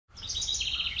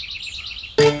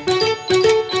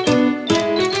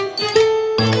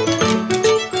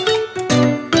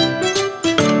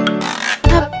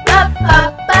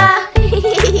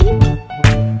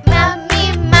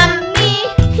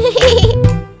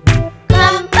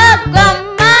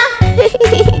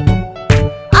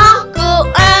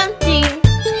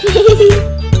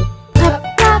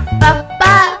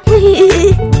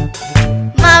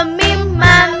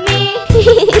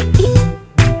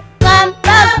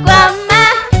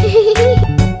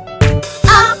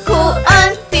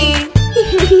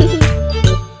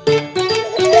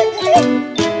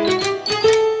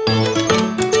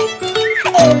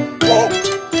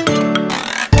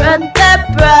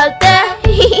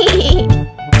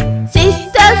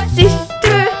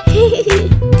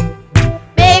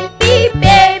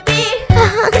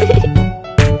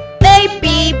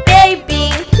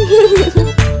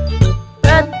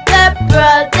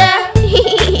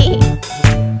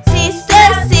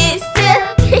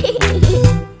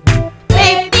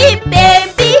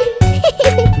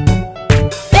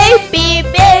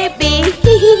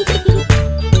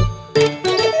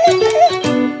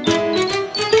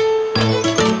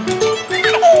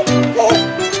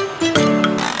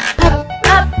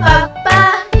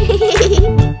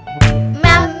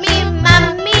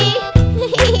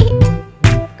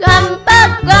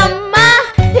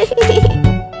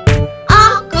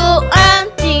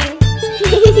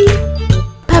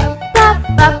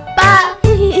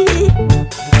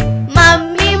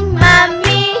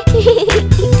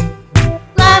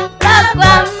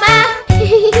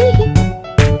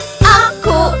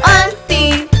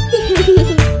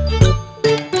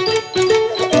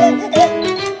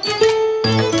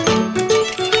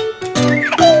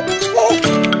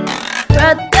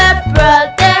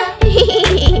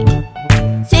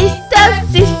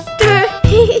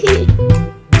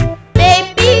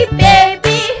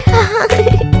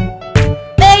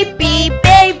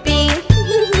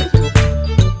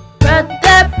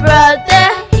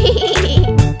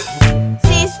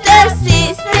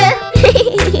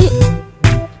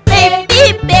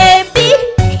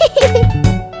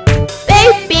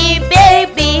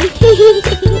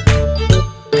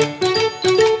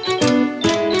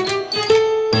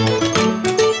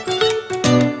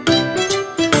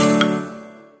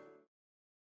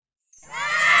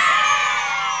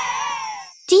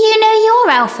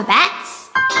alphabets.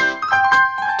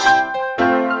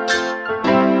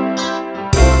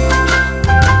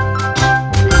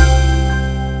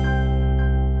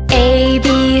 A,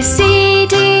 B, C,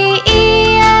 D,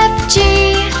 E, F, G,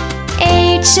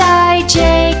 H, I,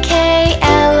 J, K,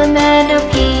 L, M, N, O,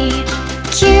 P,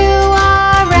 Q,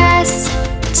 R, S,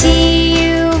 T,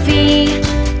 U, V,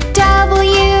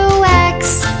 W,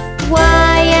 X,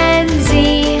 Y, and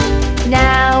Z.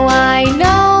 Now I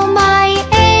know my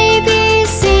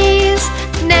ABCs.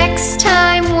 Next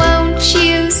time, won't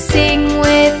you sing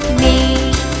with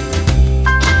me?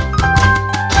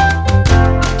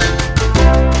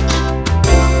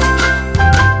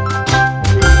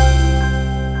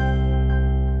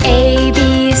 A,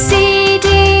 B, C, D,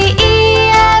 E,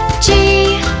 F, G,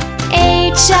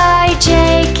 H, I,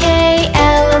 J, K,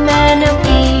 L, M, N, O, P,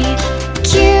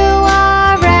 Q,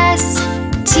 R, S,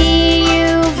 T,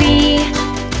 U, V,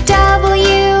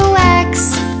 W,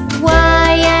 X, Y,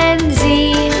 and Z.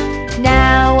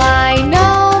 Now I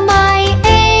know my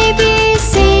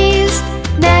ABCs.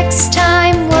 Next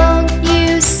time, won't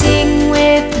you sing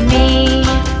with me?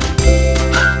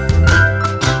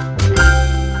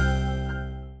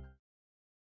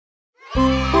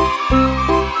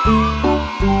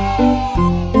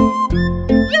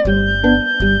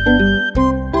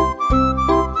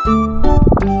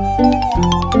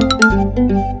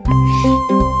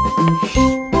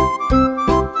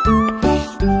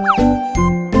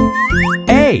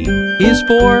 A is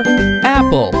for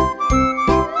apple.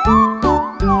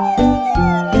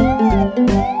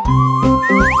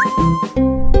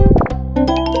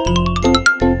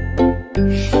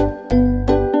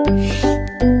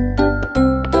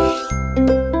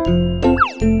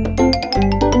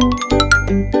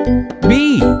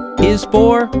 B is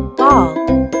for ball.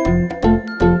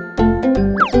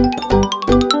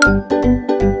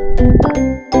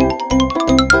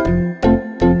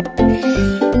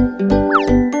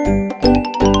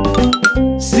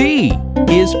 C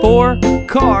is for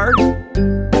card.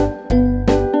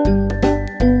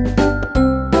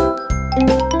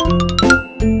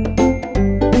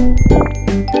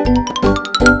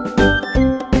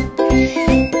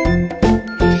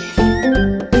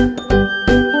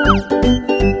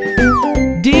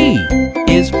 D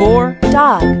is for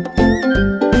Dog.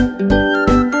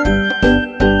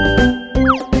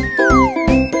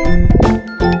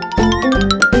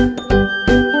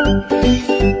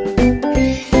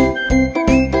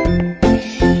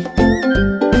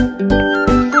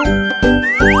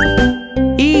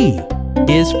 E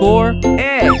is for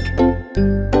egg.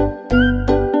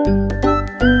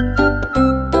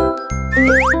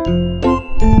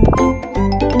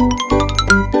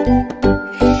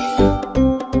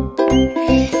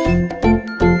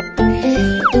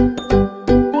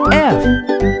 F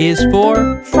is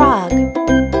for Frog.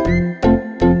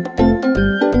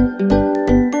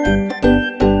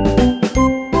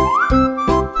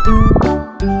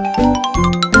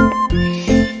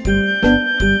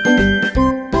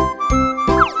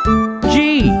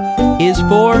 G is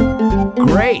for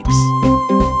grapes.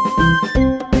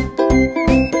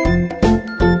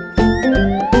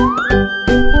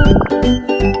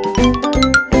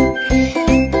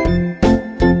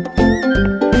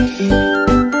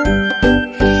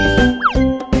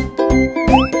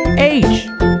 H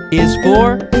is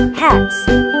for Hats.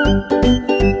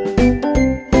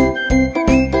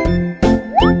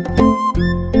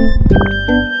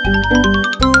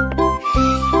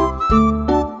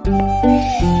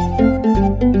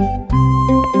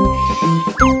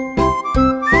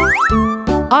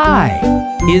 I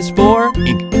is for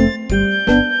ink.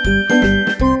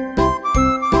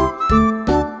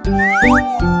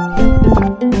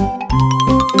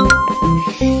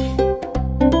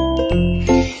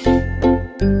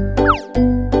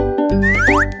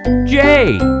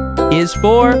 J is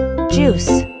for Juice.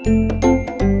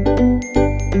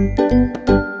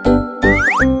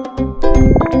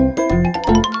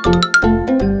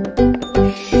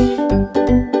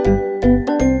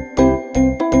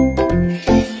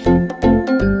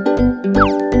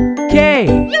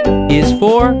 K is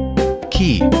for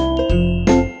key.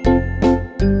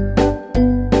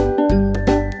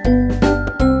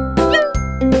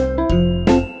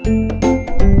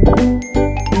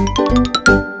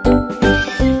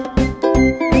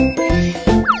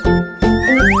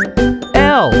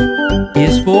 L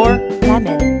is for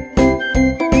Lemon.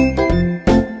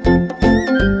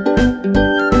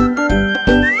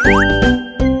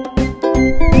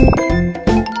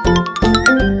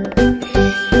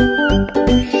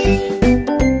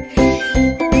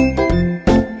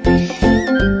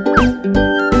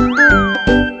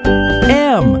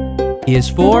 is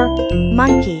for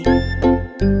monkey.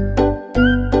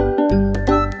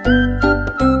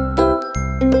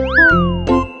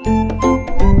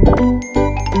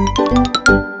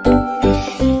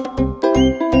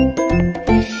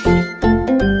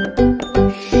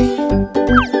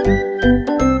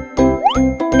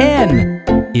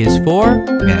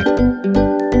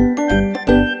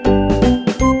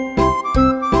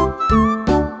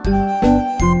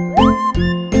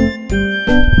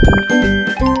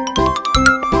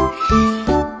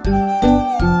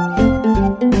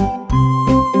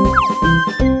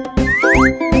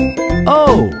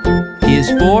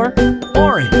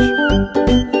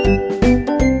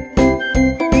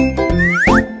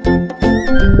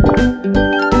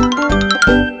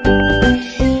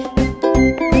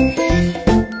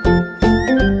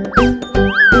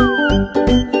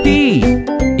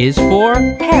 for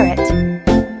Parrot.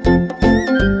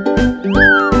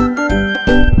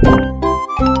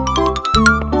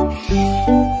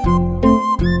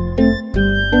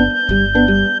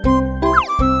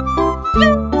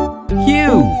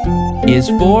 Q is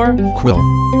for Quill.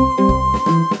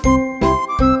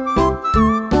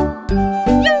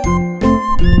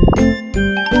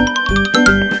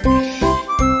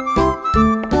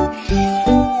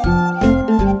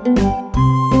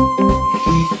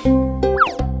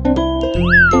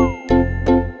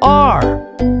 R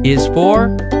is for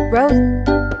Rose.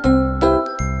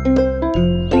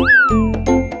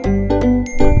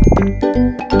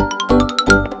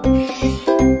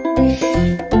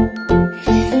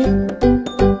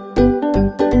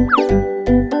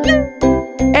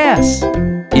 S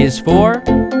is for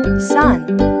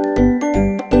Sun.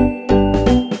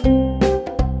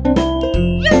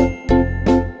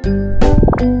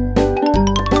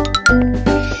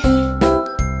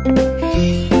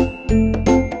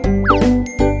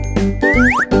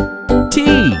 T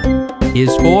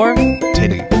is for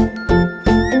Teddy.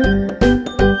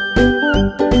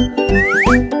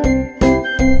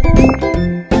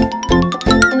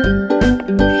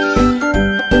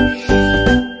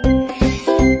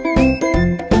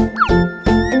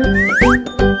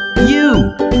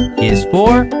 U is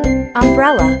for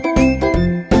Umbrella.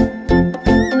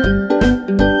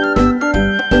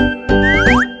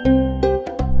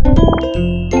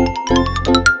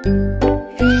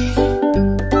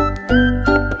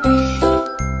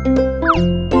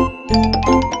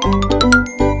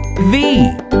 V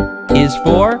is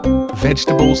for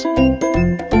Vegetables.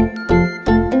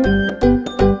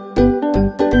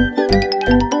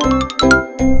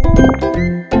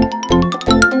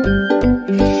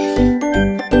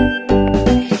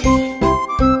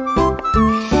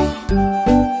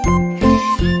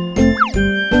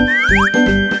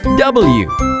 W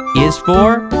is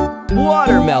for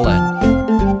watermelon.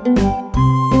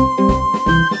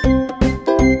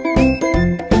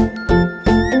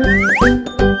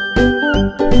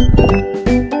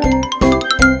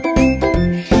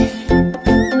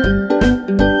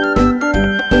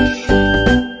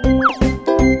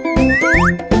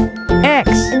 X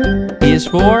is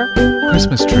for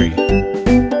Christmas tree.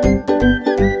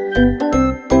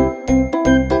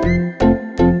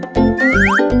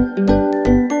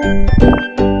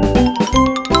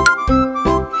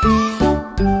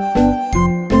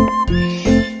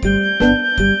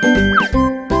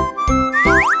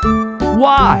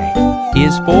 Y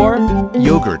is for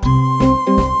Yogurt.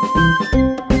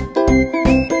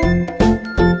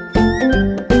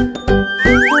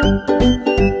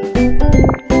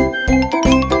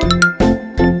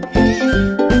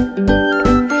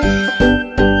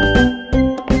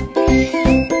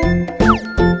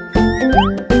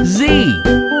 Z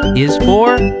is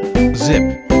for Zip.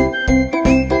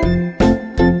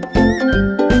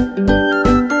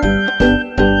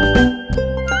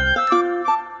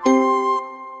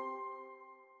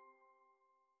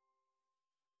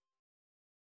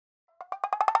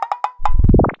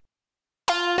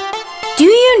 Do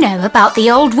you know about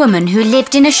the old woman who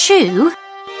lived in a shoe?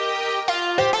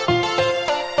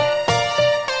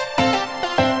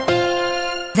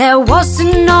 There was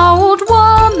an old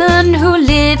woman who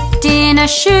lived in a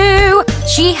shoe.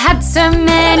 She had so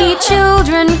many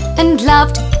children and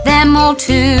loved them all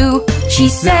too. She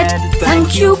said,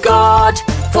 "Thank you, God,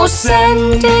 for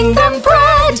sending them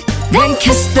bread." Then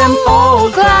kissed them all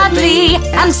gladly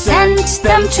and sent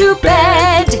them to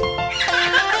bed.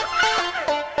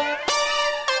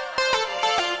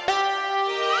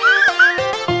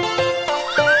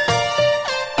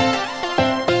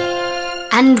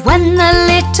 And when the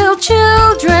little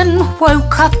children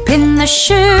woke up in the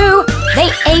shoe, they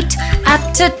ate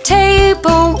at a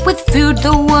table with food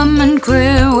the woman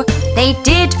grew. They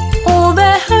did all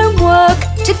their homework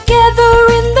together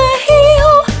in the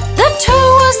heel. The toe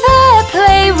was their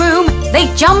playroom. They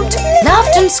jumped,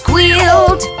 laughed and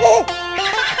squealed.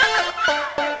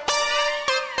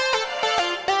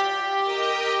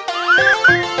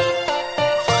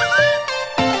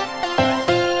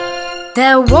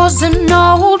 There was an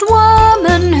old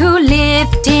woman who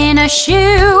lived in a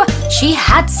shoe. She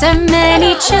had so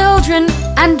many children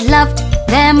and loved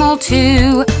them all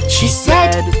too. She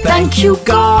said, "Thank you,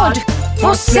 God,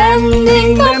 for sending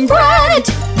them bread."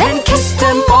 Then kissed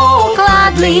them all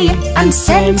gladly and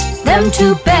sent them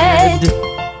to bed.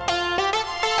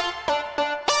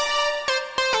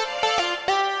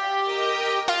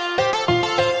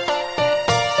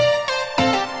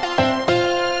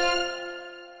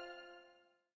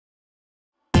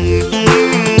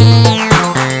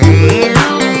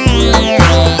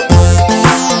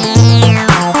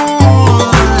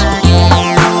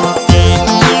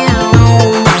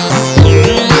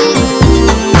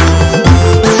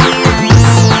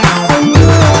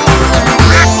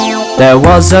 There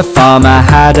was a farmer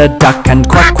had a duck, and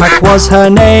Quack Quack was her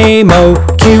name. Oh,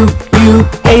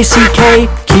 Q-U-A-C-K,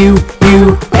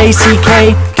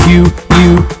 Q-U-A-C-K,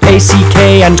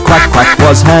 Q-U-A-C-K, and Quack Quack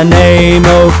was her name.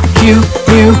 Oh,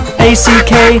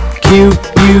 Q-U-A-C-K,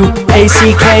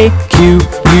 Q-U-A-C-K,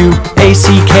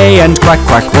 Q-U-A-C-K, and Quack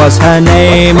Quack was her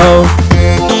name. Oh.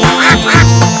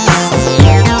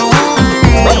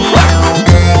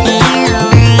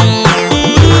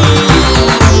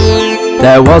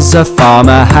 There was a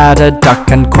farmer had a duck,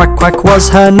 and Quack Quack was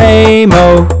her name.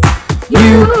 Oh,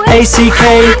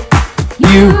 U-A-C-K,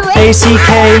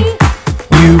 U-A-C-K,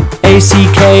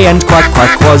 U-A-C-K, and Quack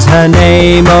Quack was her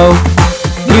name. Oh,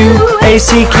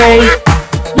 U-A-C-K,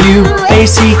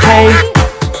 U-A-C-K,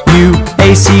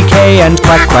 U-A-C-K, and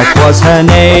Quack Quack was her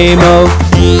name. Oh.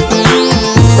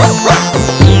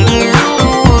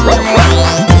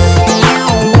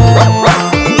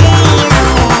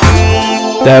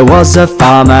 There was a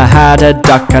farmer had a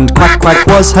duck, and Quack Quack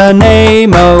was her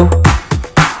name. Oh,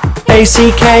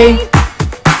 A-C-K,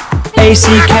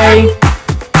 A-C-K,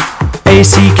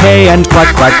 A-C-K, and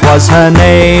Quack Quack was her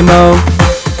name. Oh,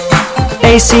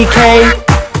 A-C-K,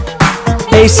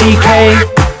 A-C-K,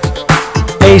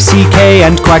 A-C-K,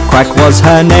 and Quack Quack was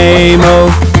her name. Oh.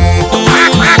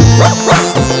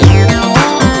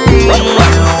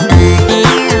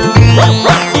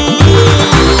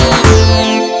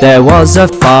 There was a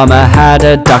farmer had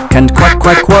a duck, and Quack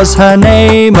Quack was her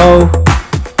name. Oh,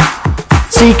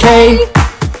 C-K,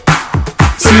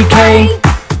 C-K,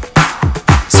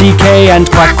 C-K, and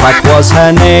Quack Quack was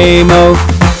her name. Oh,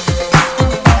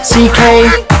 C-K,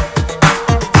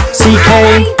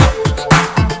 C-K,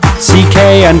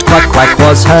 C-K, and Quack Quack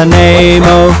was her name.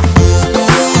 Oh.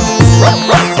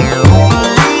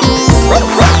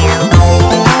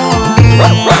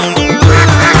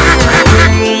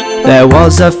 There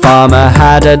was a farmer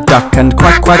had a duck, and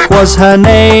Quack Quack was her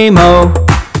name. Oh,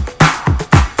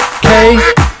 K,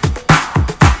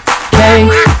 K,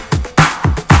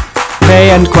 K,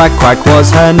 and Quack Quack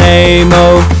was her name.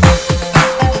 Oh,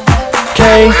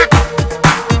 K,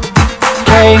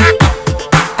 K,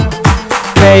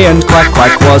 K, and Quack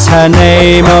Quack was her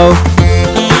name. Oh.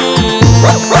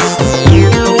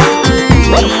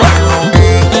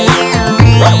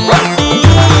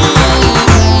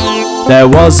 There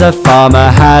was a farmer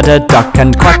had a duck,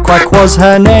 and Quack Quack was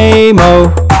her name.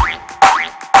 Oh,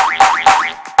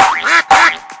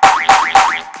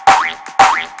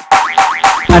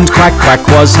 and Quack Quack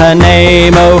was her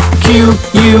name. Oh,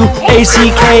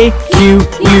 Q-U-A-C-K,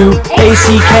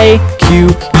 Q-U-A-C-K,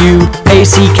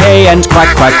 Q-U-A-C-K, and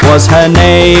Quack Quack was her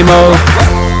name. Oh.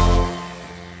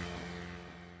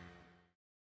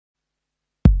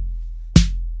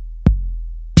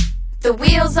 The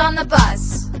wheels on the bus.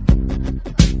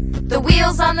 The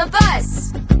wheels on the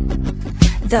bus.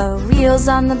 The wheels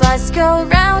on the bus go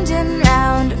round and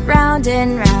round, round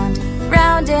and round,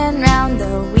 round and round.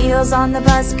 The wheels on the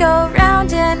bus go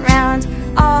round and round,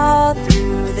 all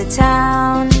through the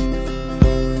town.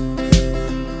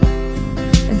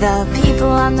 The people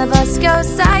on the bus go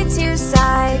side to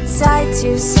side, side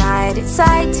to side,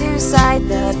 side to side.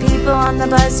 The people on the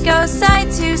bus go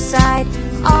side to side,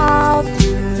 all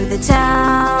through the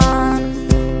town.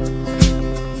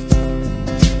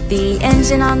 The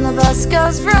engine on the bus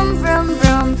goes vroom, vroom,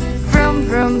 vroom, vroom,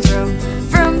 vroom, vroom,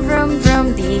 vroom, vroom,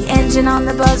 vroom. The engine on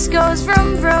the bus goes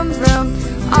vroom, vroom, vroom,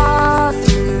 all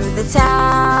through the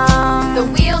town. The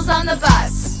wheels on the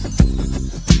bus.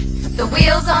 The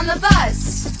wheels on the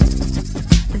bus.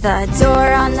 The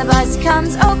door on the bus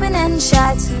comes open and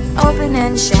shut, open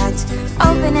and shut,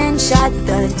 open and shut.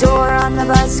 The door on the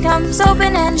bus comes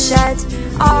open and shut,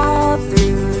 all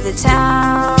through the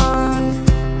town.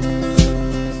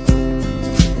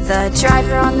 The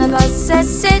driver on the bus says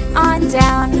sit on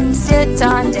down, sit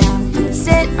on down,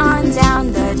 sit on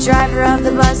down. The driver of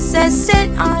the bus says sit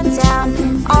on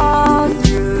down, all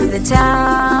through the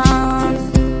town.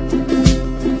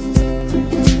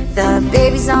 The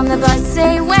babies on the bus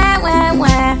say wah, wah,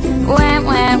 wah, wah,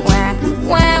 wah, wah,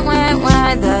 wah, wah,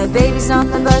 wah. The babies on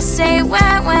the bus say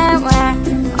wah, wah, wah,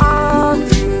 all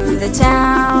through the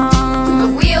town. The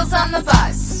wheels on the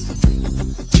bus.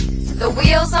 The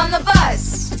wheels on the bus.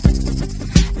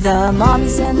 The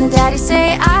mommies and the daddies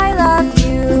say I love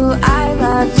you, I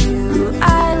love you,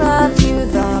 I love you.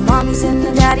 The mommies and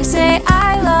the daddies say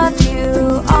I love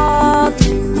you, all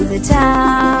through the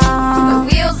town.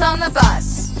 The wheels on the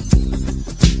bus.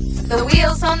 The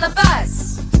wheels on the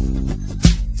bus.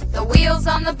 The wheels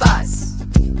on the bus.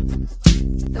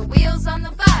 The wheels on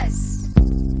the bus.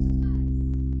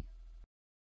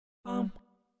 Bum,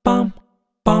 bum,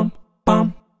 bum,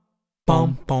 bum,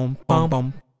 bum, bum, bum,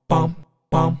 bum, bum,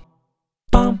 bum.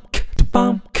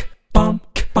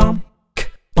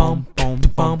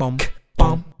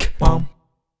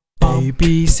 A,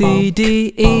 B, C,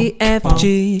 D, E, F,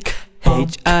 G,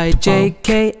 H, I, J,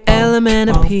 K, L, M, N,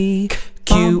 O, P,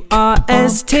 Q, R,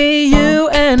 S, T, U,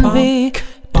 N, V,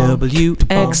 W,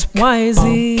 X, Y,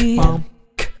 Z.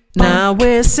 Now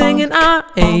we're singing our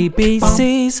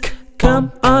ABCs.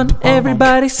 Come on,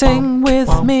 everybody, sing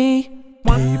with me.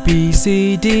 A, B,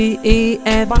 C, D, E,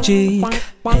 F, G, H,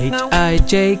 I,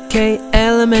 J, K,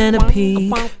 L, M, N, O,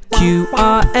 P, Q,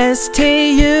 R, S,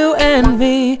 T, U, N,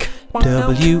 V,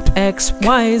 W, X,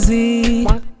 Y, Z.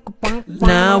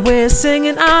 Now we're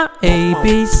singing our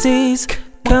ABCs.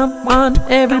 Come on,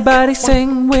 everybody,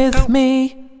 sing with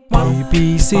me. A,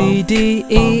 B, C, D,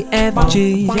 E, F,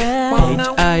 G, H,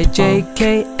 I, J,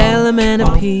 K, L, M, N,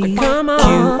 O, P, Q,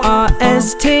 R,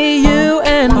 S, T, U,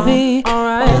 N, V,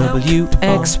 W,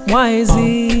 X, Y,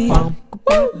 Z.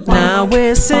 Now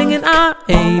we're singing our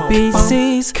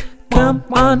ABCs. Come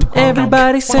on,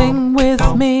 everybody, sing with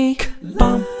me.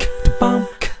 Bum, bum,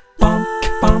 bum,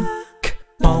 bum,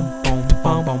 bum, bum,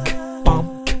 bum, bum,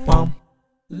 bum,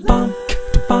 bum,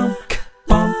 bum,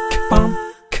 bum,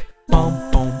 bum,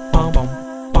 bum,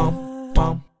 bum, bum,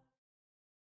 bum.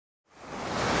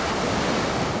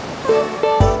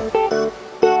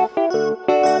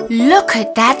 Look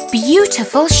at that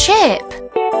beautiful ship.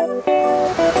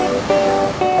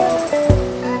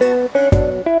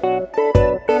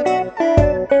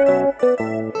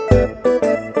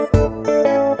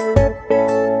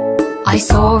 I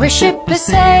saw a ship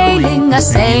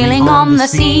a-sailing on the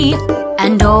sea,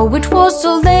 and oh, it was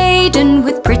all laden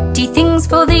with pretty things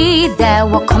for thee. There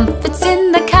were comforts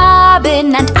in the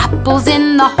cabin and apples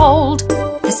in the hold.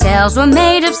 The sails were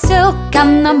made of silk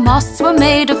and the masts were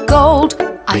made of gold.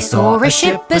 I saw a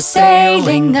ship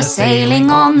a-sailing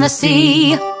on the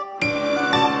sea.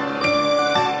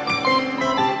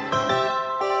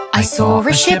 I saw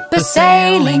a ship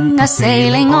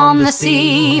a-sailing on the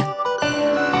sea.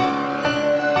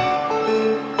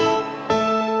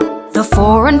 The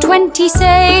 24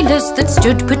 sailors that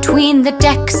stood between the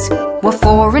decks were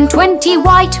 24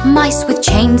 white mice with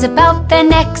chains about their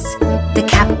necks. The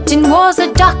captain was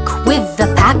a duck with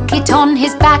a packet on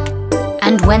his back,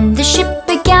 and when the ship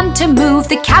began to move,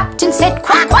 the captain said,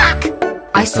 "Quack, quack!"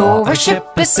 I saw a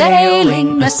ship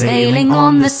a-sailing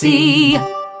on the sea.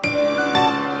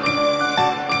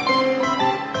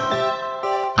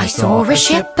 I saw a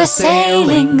ship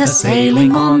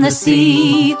a-sailing on the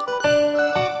sea.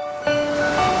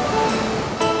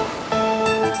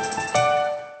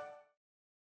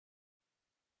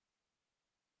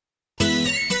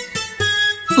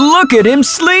 Look at him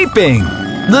sleeping!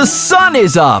 The sun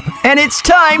is up, and it's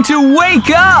time to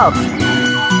wake up!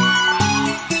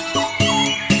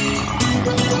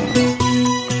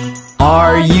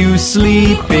 Are you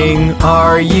sleeping?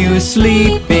 Are you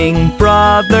sleeping?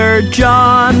 Brother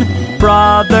John,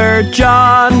 Brother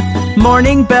John.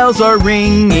 Morning bells are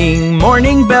ringing,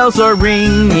 morning bells are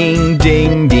ringing.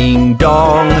 Ding, ding,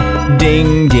 dong,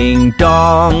 ding, ding,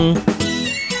 dong.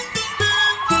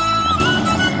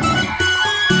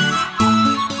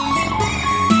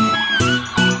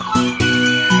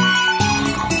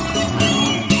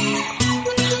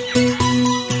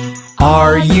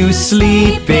 Are you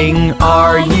sleeping?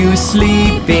 Are you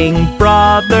sleeping?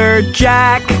 Brother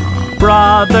Jack,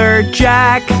 Brother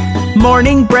Jack.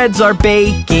 Morning breads are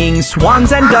baking,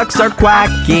 swans and ducks are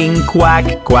quacking.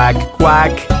 Quack, quack,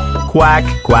 quack, quack,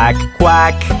 quack,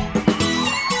 quack.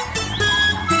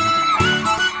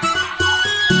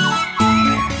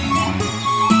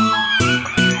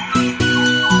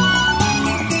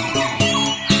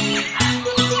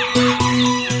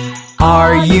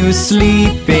 Are you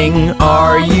sleeping?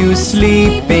 Are you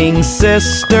sleeping?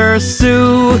 Sister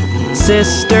Sue,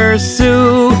 Sister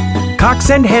Sue.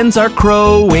 Cocks and hens are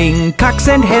crowing, cocks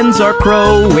and hens are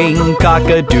crowing.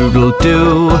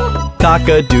 Cock-a-doodle-doo,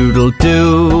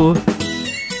 cock-a-doodle-doo.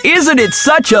 Isn't it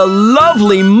such a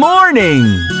lovely morning?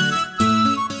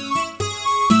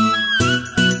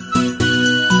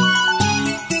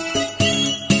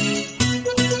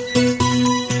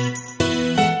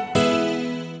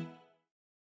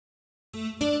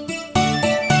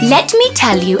 Let me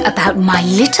tell you about my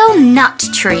little nut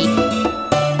tree.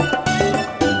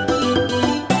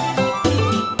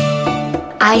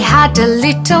 I had a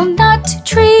little nut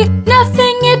tree,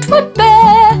 nothing it would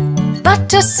bear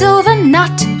but a silver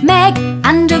nutmeg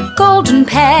and a golden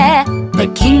pear. The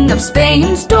King of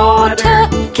Spain's daughter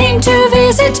came to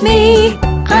visit me,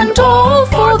 and all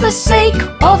for the sake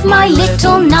of my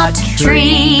little nut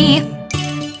tree.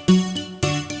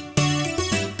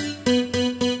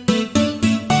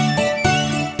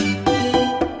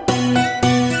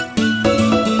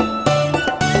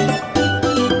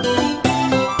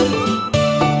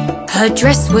 Her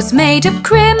dress was made of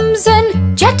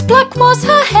crimson, jet black was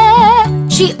her hair.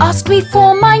 She asked me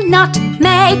for my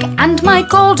nutmeg and my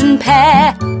golden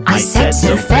pear. I said,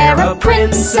 so fair a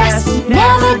princess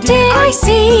never did I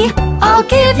see. I'll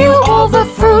give you all the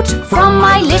fruit from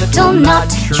my little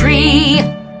nut tree.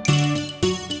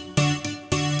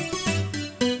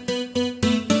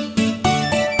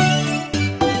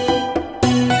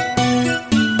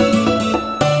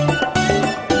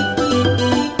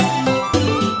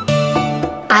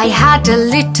 I had a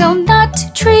little nut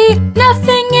tree,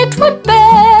 nothing it would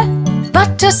bear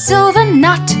but a silver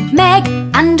nutmeg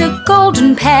and a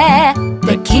golden pear.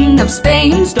 The King of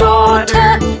Spain's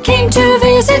daughter came to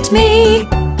visit me,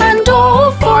 and all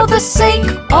for the sake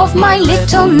of my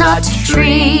little nut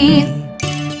tree.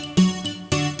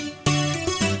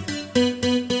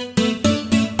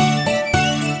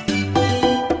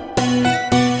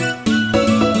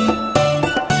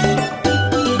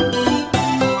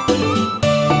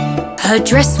 Her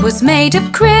dress was made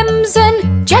of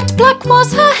crimson, jet black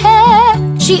was her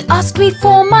hair. She asked me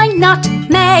for my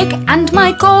nutmeg and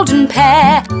my golden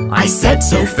pear. I said,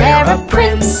 so fair a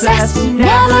princess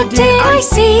never did I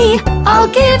see. I'll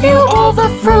give you all the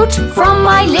fruit from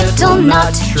my little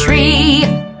nut tree.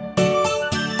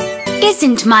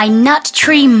 Isn't my nut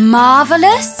tree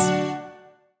marvelous?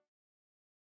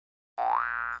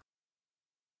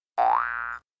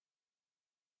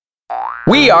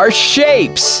 We are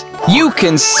shapes. You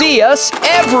can see us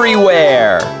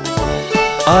everywhere.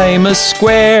 I'm a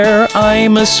square,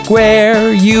 I'm a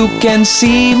square. You can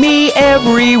see me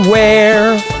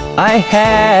everywhere. I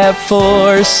have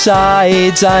 4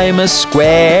 sides. I'm a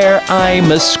square,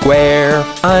 I'm a square.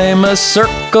 I'm a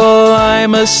circle,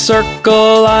 I'm a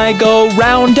circle. I go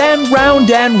round and round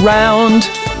and round.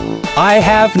 I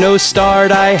have no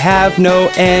start, I have no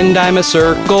end. I'm a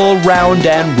circle round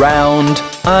and round.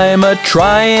 I'm a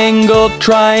triangle,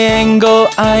 triangle.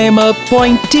 I'm a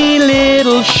pointy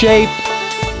little shape.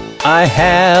 I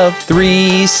have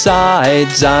 3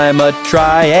 sides. I'm a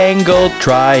triangle,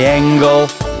 triangle.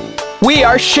 We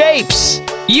are shapes.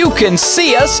 You can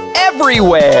see us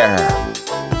everywhere.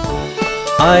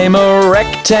 I'm a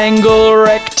rectangle,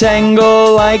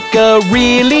 rectangle. Like a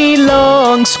really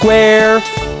long square.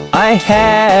 I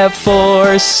have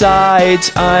 4 sides.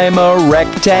 I'm a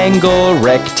rectangle,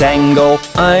 rectangle.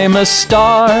 I'm a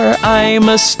star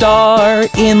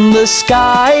in the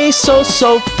sky so,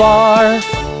 so far.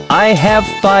 I have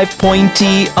 5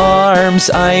 pointy arms.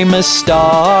 I'm a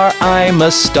star, I'm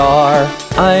a star.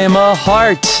 I'm a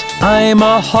heart, I'm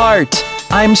a heart.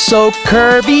 I'm so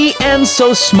curvy and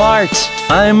so smart.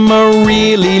 I'm a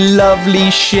really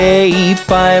lovely shape.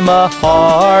 I'm a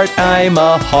heart, I'm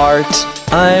a heart.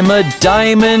 I'm a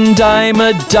diamond, I'm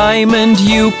a diamond.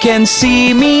 You can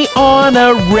see me on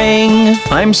a ring.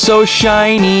 I'm so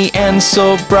shiny and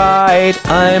so bright.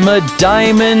 I'm a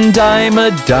diamond, I'm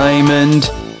a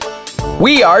diamond.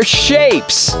 We are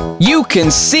shapes. You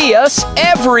can see us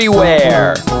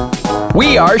everywhere.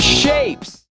 We are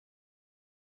shapes.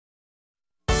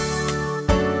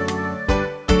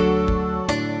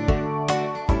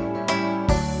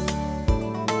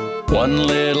 One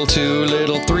little, 2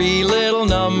 little, 3 little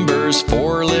numbers,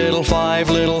 4 little, 5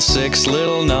 little, 6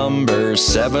 little numbers,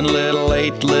 7 little,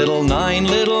 8 little, 9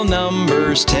 little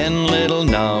numbers, 10 little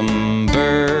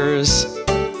numbers.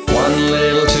 1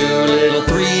 little, 2 little,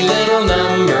 3 little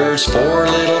numbers, 4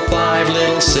 little, 5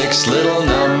 little, 6 little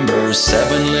numbers,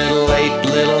 7 little, 8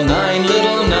 little, 9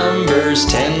 little numbers,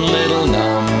 10 little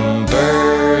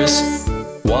numbers.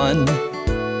 1,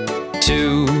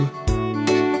 2,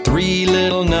 3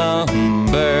 little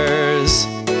numbers,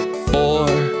 4,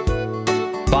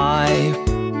 5,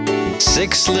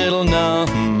 6 little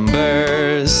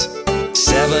numbers,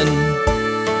 7,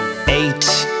 8,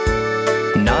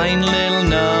 9 little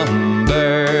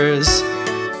numbers,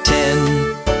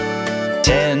 10,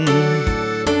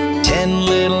 10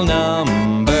 little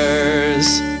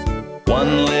numbers.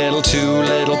 1 little, 2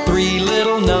 little, 3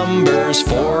 little numbers,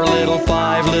 4 little,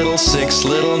 5 little, 6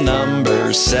 little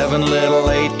numbers, 7 little,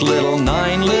 8 little,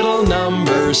 9 little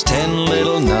numbers, 10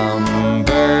 little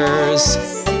numbers.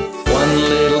 1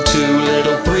 little, 2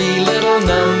 little, 3 little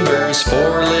numbers,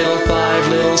 4 little, 5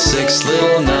 little, 6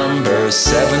 little numbers,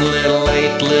 7 little,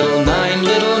 8 little, 9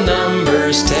 little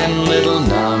numbers, 10 little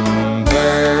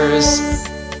numbers.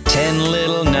 10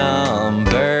 little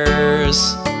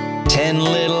numbers. 10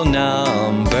 little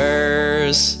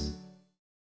numbers.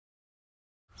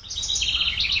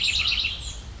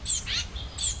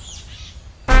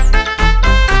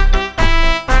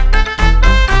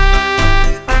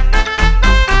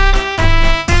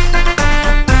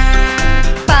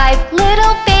 Five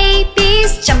little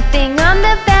babies jumping on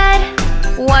the bed.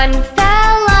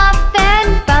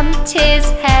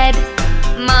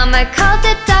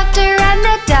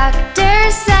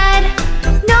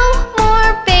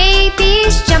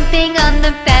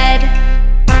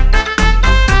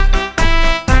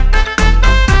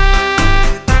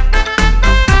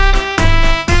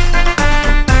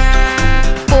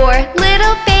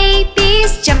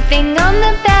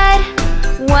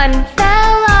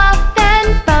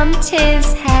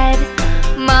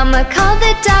 Mama called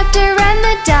the doctor and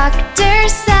the doctor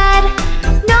said,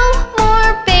 no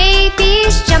more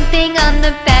babies jumping on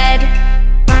the bed.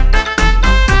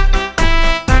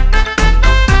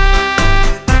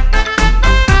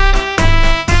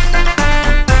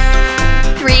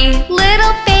 3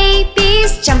 little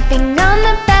babies jumping on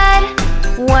the bed.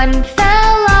 One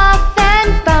fell off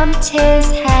and bumped his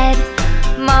head.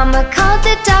 Mama called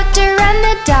the doctor and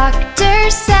the doctor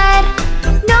said,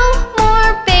 no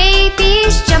more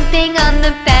babies jumping on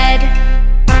the bed.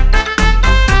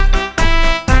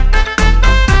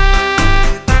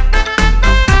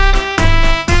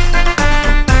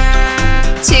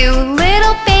 2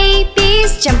 little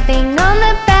babies jumping on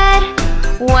the bed.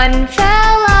 One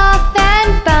fell off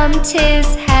and bumped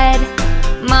his head.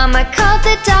 Mama called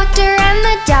the doctor and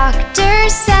the doctor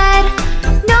said,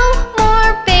 no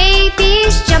more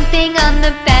babies jumping on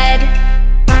the bed.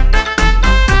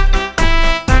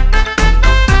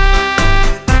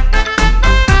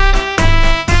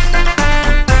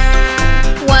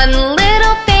 1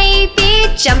 little baby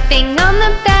jumping on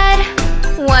the bed.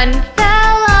 One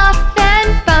fell off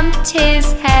and bumped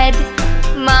his head.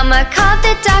 Mama called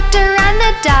the doctor and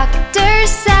the doctor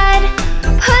said,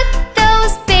 put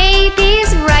those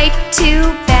babies right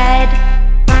to bed.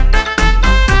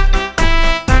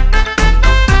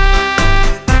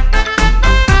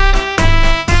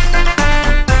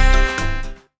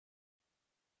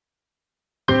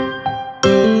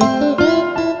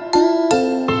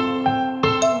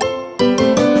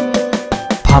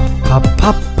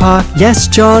 Papa, yes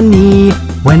Johnny.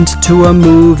 Went to a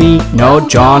movie, no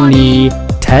Johnny.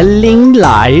 Telling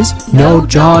lies, no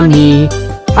Johnny.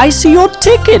 I see your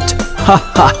ticket, ha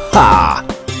ha ha.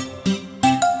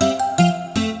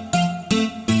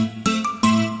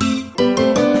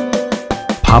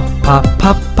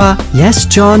 Papa, yes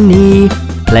Johnny.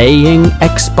 Playing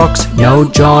Xbox, no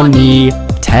Johnny.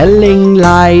 Telling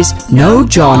lies, no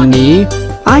Johnny.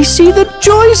 I see the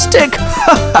joystick,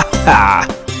 ha ha ha.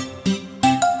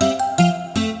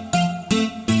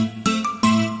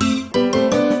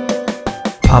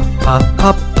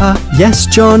 Papa, yes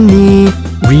Johnny.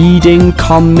 Reading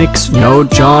comics, no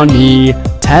Johnny.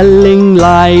 Telling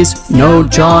lies, no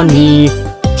Johnny.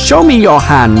 Show me your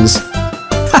hands,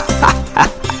 ha ha ha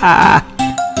ha.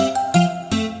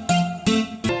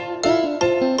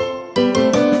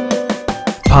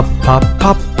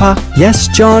 Papa, yes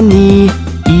Johnny.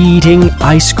 Eating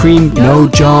ice cream, no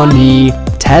Johnny.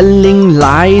 Telling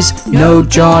lies, no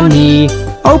Johnny.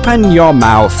 Open your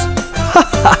mouth, ha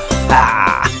ha ha.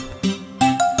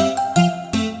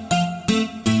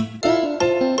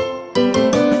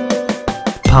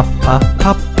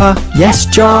 Papa, yes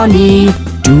Johnny.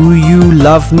 Do you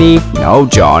love me? No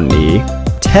Johnny.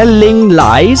 Telling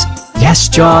lies? Yes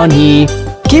Johnny.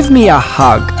 Give me a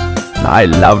hug. I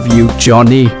love you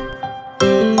Johnny.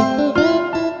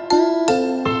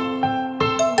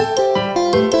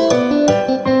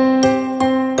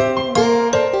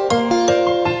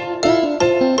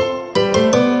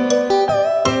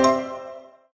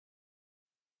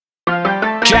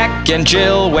 Jack and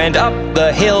Jill went up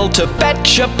the hill to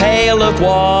fetch a pail of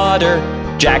water.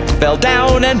 Jack fell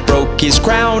down and broke his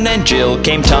crown, and Jill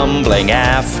came tumbling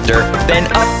after. Then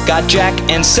up got Jack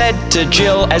and said to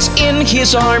Jill, as in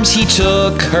his arms he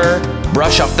took her,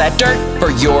 brush off that dirt, for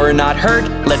you're not hurt.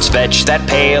 Let's fetch that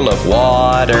pail of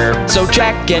water. So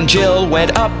Jack and Jill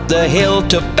went up the hill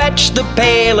to fetch the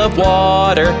pail of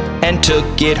water, and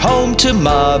took it home to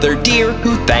Mother dear,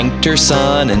 who thanked her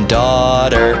son and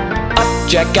daughter. Up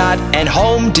Jack got and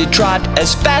home did trot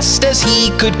as fast as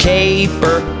he could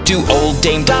caper, to old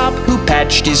Dame Dob, who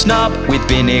patched his knob with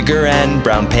vinegar and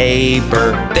brown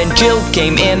paper. Then Jill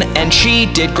came in and she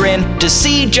did grin to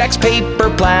see Jack's paper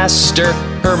plaster.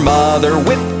 Her mother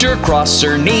whipped her across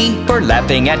her knee for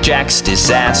laughing at Jack's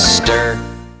disaster.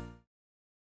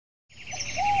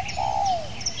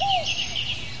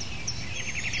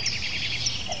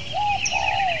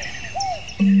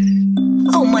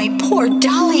 Oh, my poor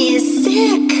Dolly is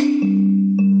sick.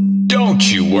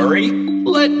 Don't you worry,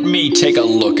 let me take a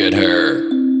look at her.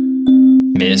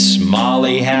 Miss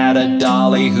Molly had a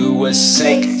dolly who was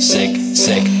sick, sick,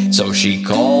 sick. So she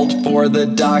called for the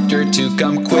doctor to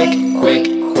come quick, quick,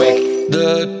 quick.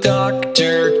 The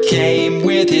doctor came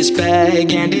with his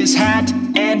bag and his hat,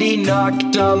 and he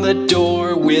knocked on the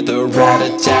door with a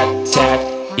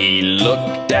rat-a-tat-tat. He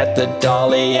looked at the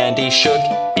dolly and he shook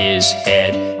his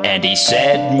head, and he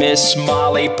said, Miss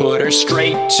Molly, put her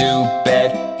straight to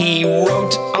bed. He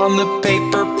wrote on the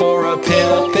paper for a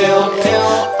pill, pill,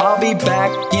 pill. I'll be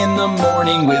back in the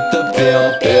morning with the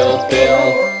pill, pill,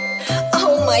 pill.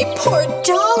 Oh, my poor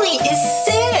Dolly is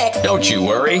sick. Don't you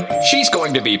worry, she's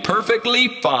going to be perfectly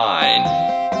fine.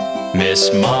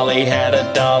 Miss Molly had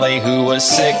a dolly who was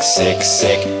sick, sick,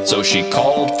 sick. So she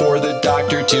called for the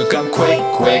doctor to come quick,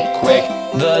 quick, quick.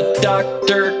 The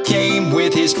doctor came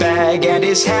with his bag and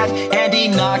his hat, and he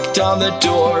knocked on the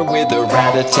door with a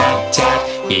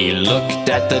rat-a-tat-tat. He looked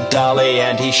at the dolly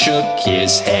and he shook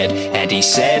his head, and he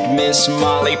said, Miss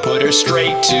Molly, put her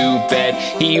straight to bed.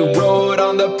 He wrote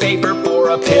on the paper for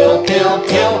a pill, pill,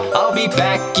 pill. I'll be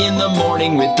back in the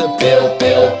morning with the pill,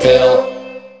 pill, pill.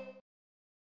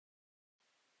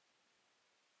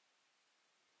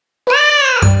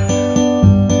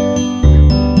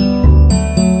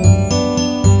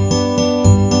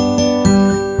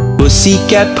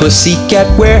 Pussycat,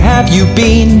 pussycat, where have you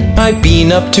been? I've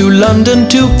been up to London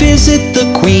to visit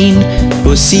the Queen.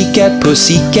 Pussycat,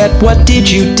 pussycat, what did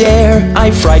you dare?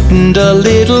 I frightened a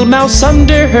little mouse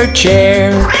under her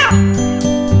chair.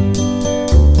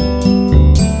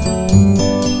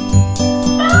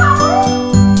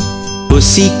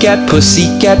 Pussycat,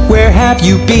 pussycat, where have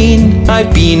you been?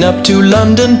 I've been up to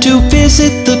London to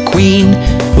visit the Queen.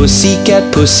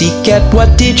 Pussycat, pussycat,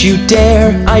 what did you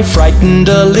dare? I frightened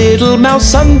a little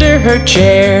mouse under her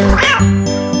chair.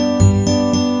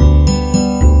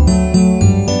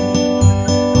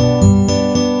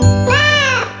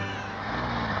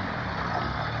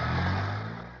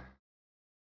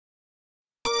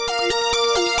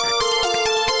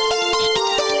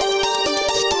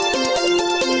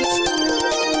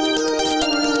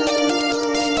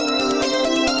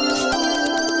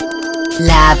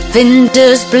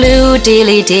 Lavender's blue,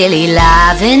 dilly dilly,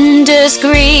 lavender's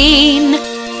green.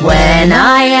 When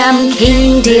I am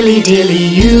king, dilly dilly,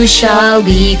 you shall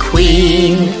be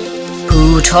queen.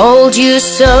 Who told you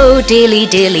so, dilly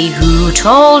dilly, who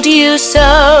told you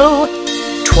so?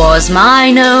 'Twas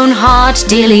mine own heart,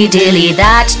 dilly dilly,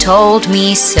 that told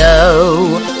me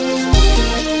so.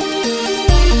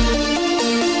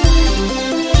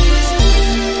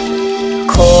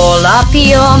 Call up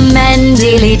your men,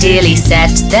 dilly dilly, set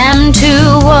them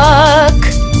to work.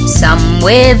 Some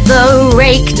with a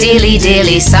rake, dilly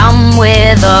dilly, some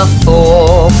with a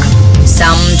fork.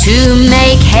 Some to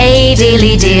make hay,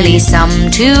 dilly dilly,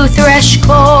 some to thresh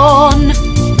corn.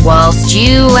 Whilst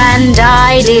you and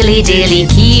I, dilly dilly,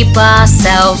 keep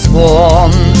ourselves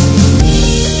warm.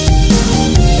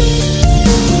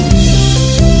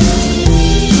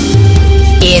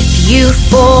 If you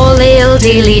fall ill,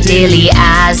 dilly dilly,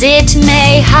 as it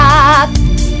may hap,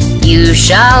 you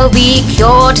shall be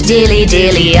cured, dilly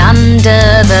dilly,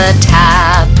 under the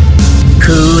tap.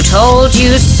 Who told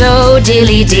you so,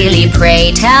 dilly dilly,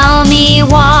 pray tell me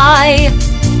why?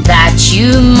 That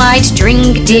you might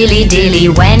drink, dilly dilly,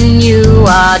 when you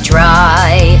are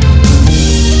dry.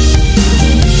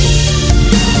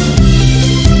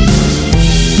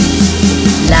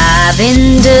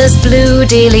 Lavender's blue,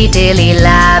 dilly dilly,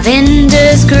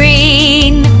 lavender's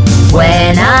green.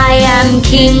 When I am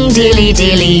king, dilly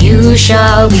dilly, you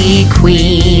shall be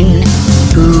queen.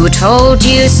 Who told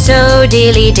you so,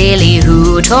 dilly dilly,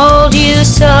 who told you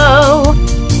so?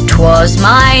 'Twas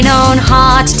mine own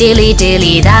heart, dilly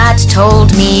dilly, that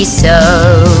told me so.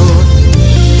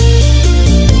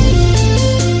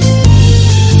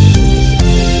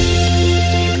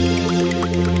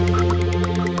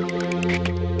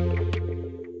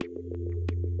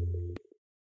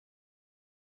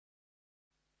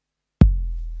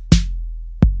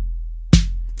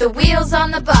 The wheels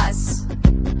on the bus.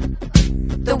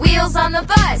 The wheels on the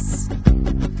bus.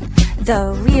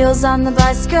 The wheels on the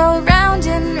bus go round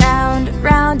and round,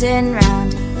 round and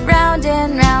round, round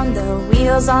and round. The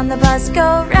wheels on the bus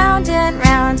go round and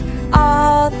round,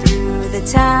 all through the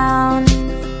town.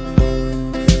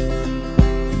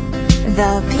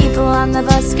 The people on the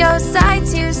bus go side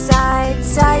to side,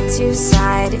 side to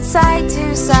side, side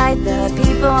to side. The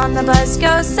people on the bus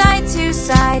go side to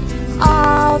side,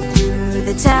 all through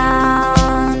the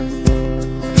town.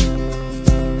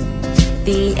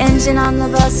 The engine on the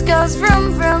bus goes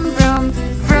vroom, vroom, vroom,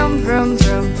 vroom, vroom,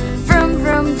 vroom, vroom,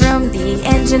 vroom, vroom. The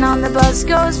engine on the bus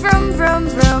goes vroom, vroom,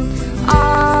 vroom,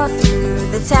 all through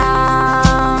the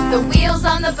town. The wheels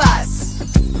on the bus.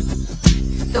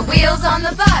 The wheels on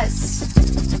the bus.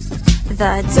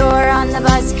 The door on the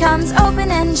bus comes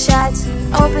open and shut,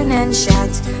 open and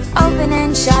shut, open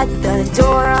and shut. The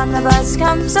door on the bus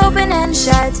comes open and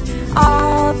shut,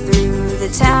 all through the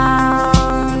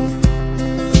town.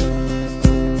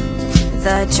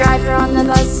 The driver on the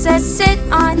bus says sit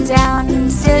on down,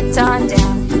 sit on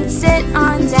down, sit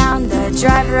on down. The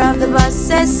driver of the bus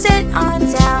says sit on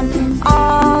down,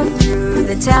 all through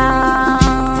the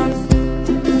town.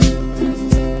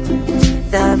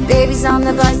 The babies on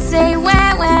the bus say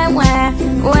wah, wah, wah,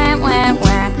 Wah, wah,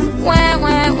 wah. Wah,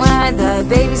 wah, wah. The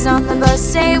babies on the bus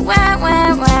say wah,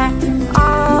 wah, wah.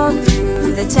 All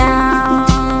through the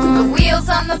town. The wheels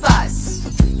on the bus.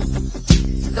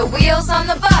 The wheels on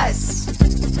the bus.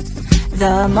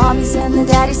 The mommies and the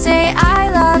daddies say I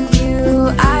love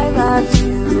you, I love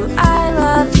you, I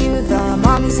love you. The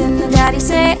mommies and the daddies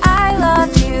say I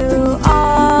love you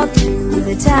all through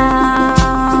the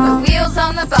town. The wheels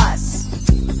on the bus.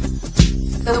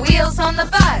 The wheels on the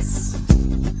bus.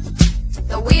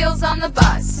 The wheels on the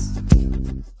bus.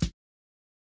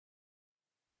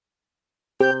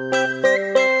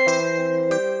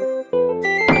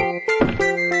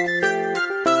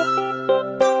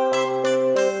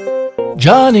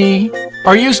 Johnny,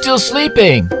 are you still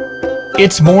sleeping?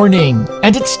 It's morning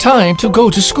and it's time to go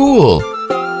to school.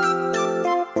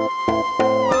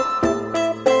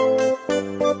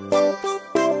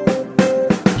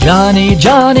 Johnny,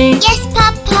 Johnny, Yes,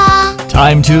 Papa.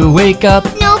 time to wake up.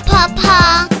 No,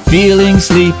 Papa. Feeling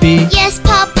sleepy? Yes,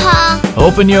 Papa.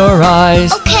 Open your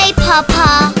eyes. Okay,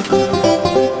 Papa.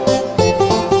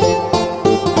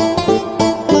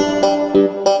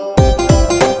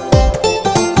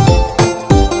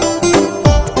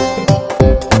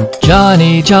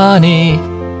 Johnny, Johnny,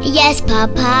 Yes,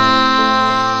 Papa.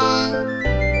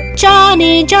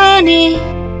 Johnny, Johnny,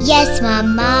 Yes,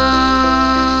 Mama.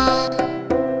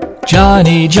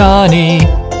 Johnny, Johnny,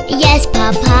 Yes,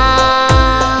 Papa.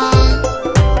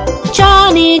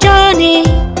 Johnny, Johnny,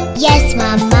 Yes,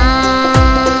 Mama.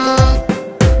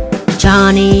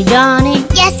 Johnny, Johnny,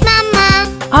 Yes, Mama.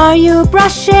 are you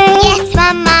brushing? Yes,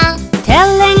 Mama.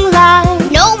 Telling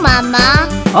lies? No, Mama.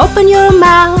 Open your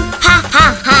mouth. Ha ha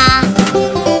ha.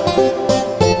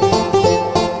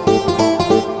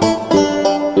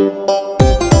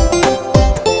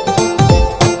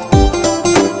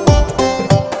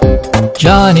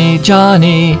 Johnny,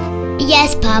 Johnny,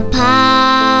 Yes, Papa.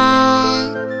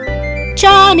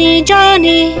 Johnny,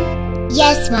 Johnny,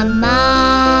 Yes, Mama.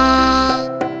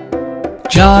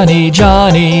 Johnny,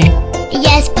 Johnny,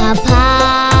 Yes, Papa.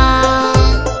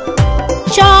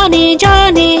 Johnny,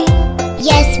 Johnny,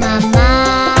 Yes, Mama.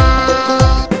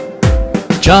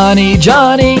 Johnny,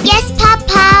 Johnny, Yes,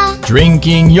 Papa.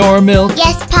 drinking your milk.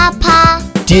 Yes, Papa.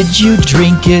 Did you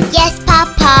drink it? Yes,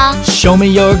 Papa. Show me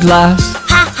your glass.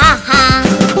 Ha ha ha.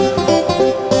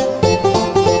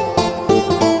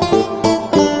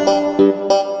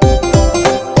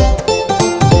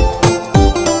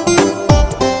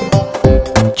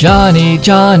 Johnny,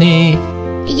 Johnny,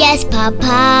 Yes,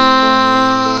 Papa.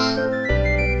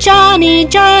 Johnny,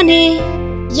 Johnny,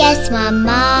 Yes,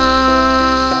 Mama.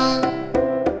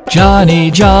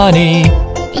 Johnny, Johnny,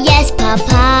 Yes,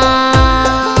 Papa.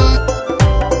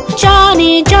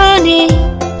 Johnny, Johnny,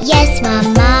 Yes,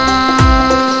 Mama.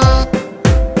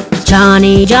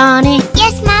 Johnny, Johnny,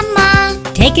 Yes, Mama.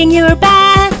 taking your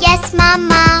bath. Yes,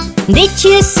 Mama. Did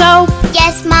you soap?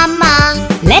 Yes, Mama.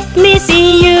 Let me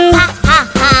see you. Ha ha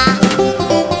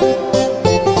ha.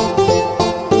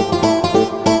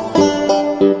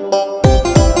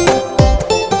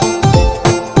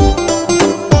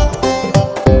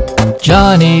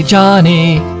 Johnny,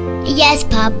 Johnny, Yes,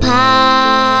 Papa.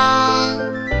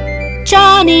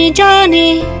 Johnny,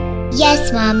 Johnny,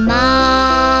 Yes, Mama.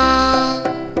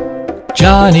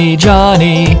 Johnny,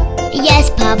 Johnny, Yes,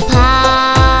 Papa.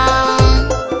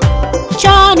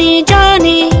 Johnny,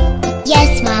 Johnny,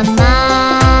 Yes, Mama.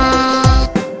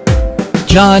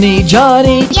 Johnny,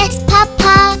 Johnny, Yes,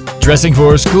 Papa. dressing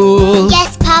for school.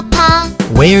 Yes, Papa.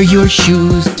 Wear your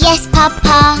shoes. Yes,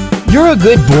 Papa. You're a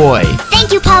good boy.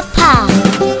 Thank you, Papa.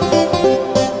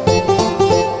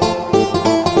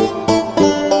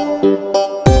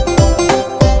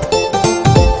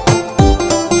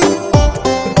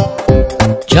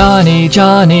 Johnny,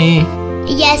 Johnny,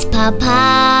 Yes, Papa.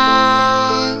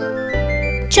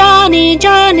 Johnny,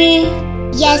 Johnny,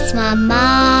 Yes, Mama.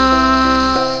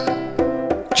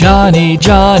 Johnny,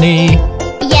 Johnny,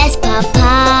 Yes,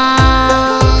 Papa.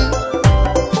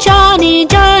 Johnny,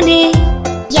 Johnny,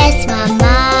 Yes,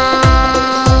 Mama.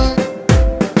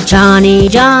 Johnny,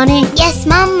 Johnny, Yes,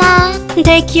 Mama.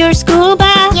 take your school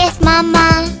bath. Yes,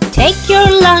 Mama. Take your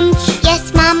lunch.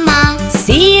 Yes, Mama.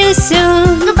 See you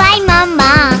soon. Goodbye,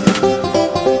 Mama.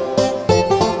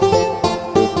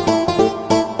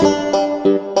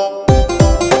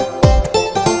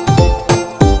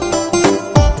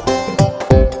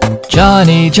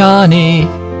 Johnny, Johnny,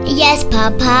 Yes,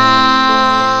 Papa.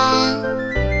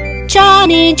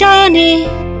 Johnny, Johnny,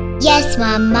 Yes,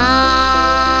 Mama.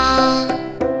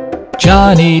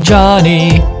 Johnny,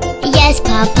 Johnny, Yes,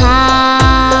 Papa.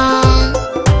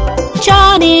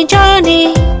 Johnny,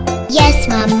 Johnny, Yes,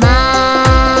 Mama.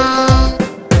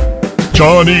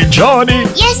 Johnny, Johnny.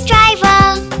 Yes,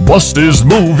 driver. Bus is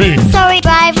moving. Sorry,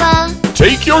 driver.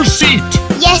 Take your seat.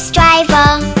 Yes,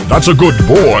 driver. That's a good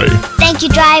boy. Thank you,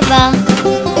 driver.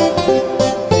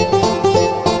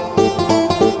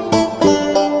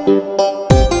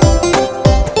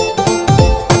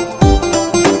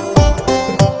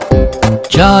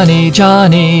 Johnny,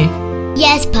 Johnny.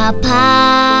 Yes, Papa.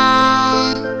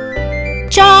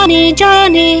 Johnny,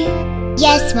 Johnny.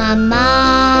 Yes,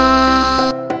 Mama.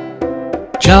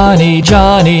 Johnny,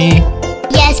 Johnny.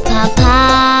 Yes, Papa.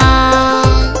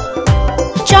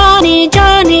 Johnny,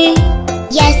 Johnny.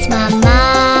 Yes,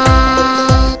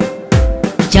 Mama.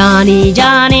 Johnny,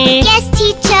 Johnny. Yes,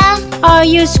 teacher. Are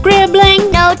you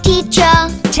scribbling? No, teacher.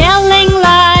 Telling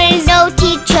lies? No,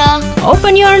 teacher.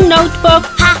 Open your notebook.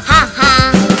 Ha ha ha.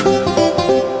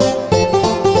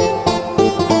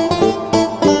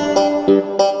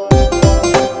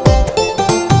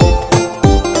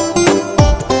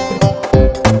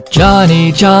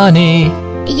 Johnny, Johnny.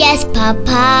 Yes,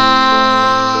 Papa.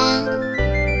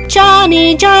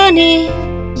 Johnny, Johnny.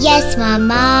 Yes,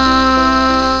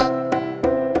 Mama.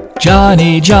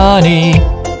 Johnny, Johnny.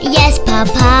 Yes,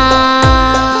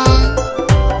 Papa.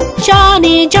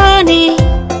 Johnny, Johnny.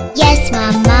 Yes,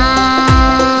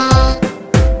 Mama.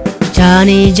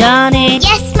 Johnny, Johnny.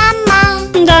 Yes,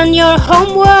 Mama. Done your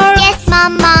homework? Yes,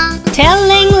 Mama.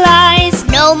 Telling lies?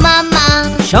 No,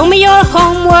 Mama. Show me your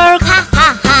homework. Ha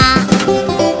ha ha.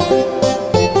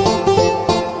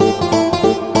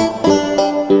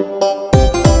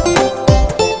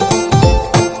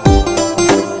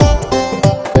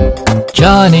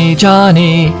 Johnny,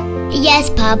 Johnny. Yes,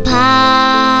 Papa.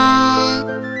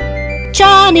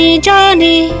 Johnny,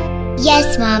 Johnny.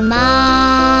 Yes, Mama.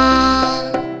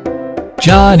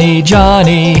 Johnny,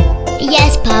 Johnny.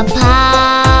 Yes, Papa.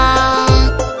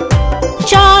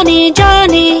 Johnny,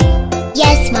 Johnny.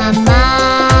 Yes, Mama.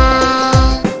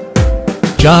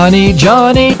 Johnny,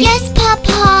 Johnny. Yes,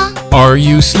 Papa. Are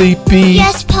you sleepy?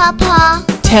 Yes, Papa.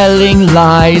 Telling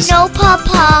lies? No,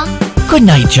 Papa. Good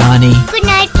night, Johnny. Good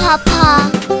night, Papa.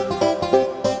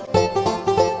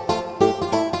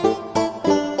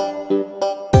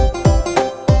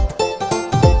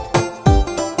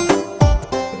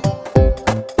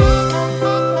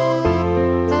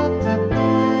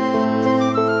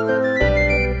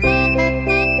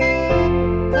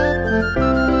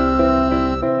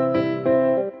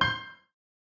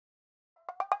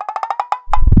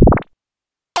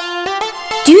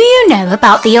 Do you know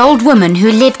about the old woman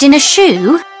who lived in a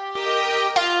shoe?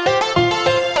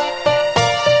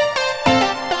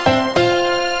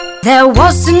 There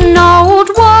was an old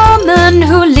woman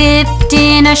who lived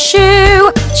in a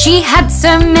shoe. She had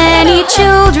so many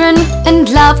children and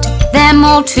loved them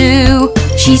all too.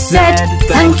 She said,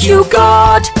 "Thank you,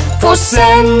 God, for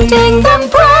sending them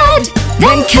bread."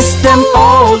 Then kissed them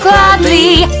all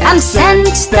gladly and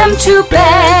sent them to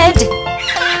bed.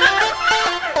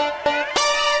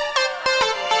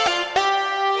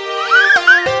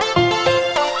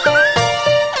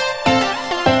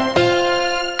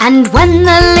 And when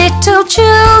the little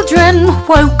children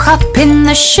woke up in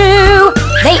the shoe,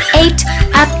 they ate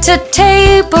at a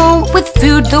table with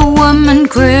food the woman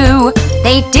grew.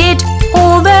 They did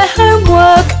all their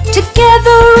homework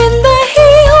together in the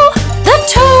heel. The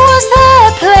toe was their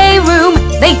playroom.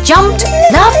 They jumped,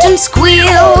 laughed and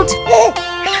squealed.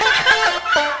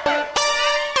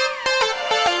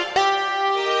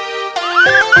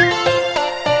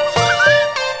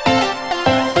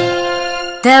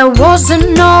 There was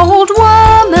an old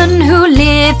woman who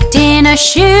lived in a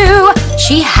shoe.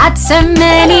 She had so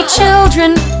many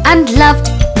children and loved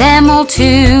them all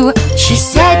too. She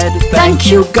said, "Thank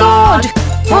you, God,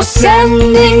 for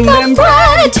sending them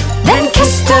bread." Then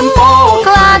kissed them all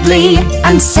gladly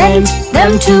and sent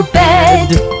them to bed.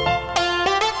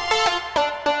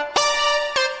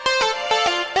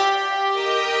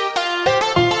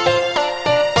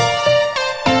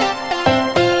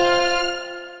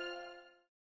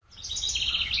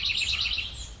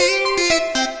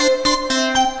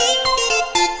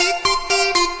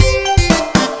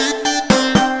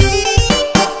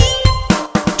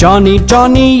 Johnny,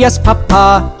 Johnny, yes,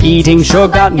 Papa. Eating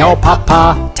sugar, no,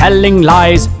 Papa. Telling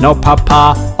lies, no, Papa.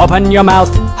 Open your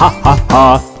mouth, ha, ha, ha.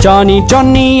 Johnny,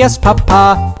 Johnny, yes,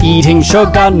 Papa. Eating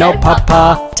sugar, no, Papa.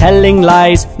 Telling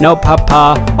lies, no,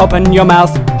 Papa. Open your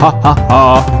mouth, ha, ha,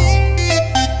 ha.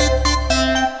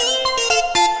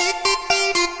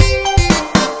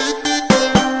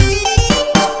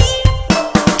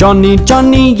 Johnny,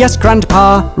 Johnny, yes,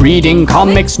 Grandpa. Reading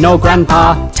comics, no,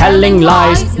 Grandpa. Telling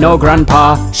lies, no,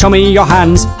 Grandpa. Show me your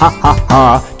hands, ha, ha,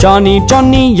 ha. Johnny,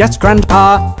 Johnny, yes,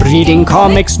 Grandpa. Reading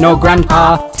comics, no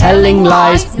grandpa. Telling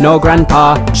lies, no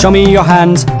grandpa. Show me your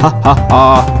hands, ha ha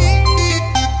ha.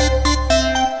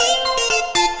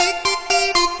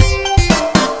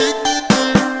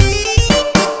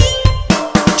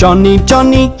 Johnny,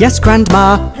 Johnny, yes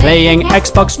grandma. Playing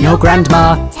Xbox, no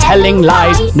grandma. Telling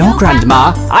lies, no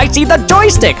grandma. I see the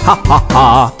joystick, ha ha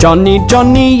ha. Johnny,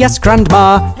 Johnny, yes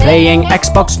grandma. Playing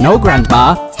Xbox, no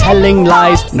grandma. Telling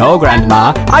lies, no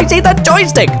grandma. I see the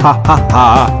joystick, ha ha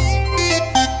ha.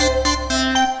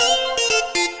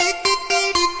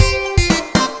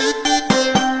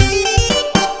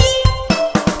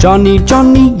 Johnny,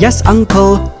 Johnny, yes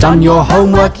uncle. Done your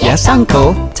homework, yes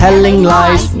uncle. Telling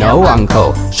lies, no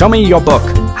uncle. Show me your book,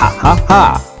 ha ha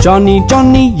ha. Johnny,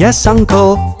 Johnny, yes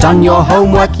uncle. Done your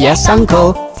homework, yes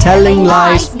uncle. Telling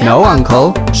lies, no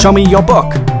uncle. Show me your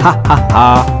book, ha ha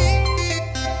ha.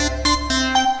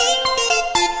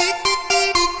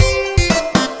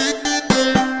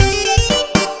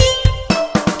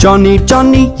 Johnny,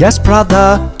 Johnny, yes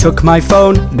brother. Took my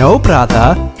phone, no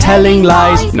brother. Telling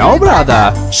lies, no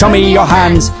brother. Show me your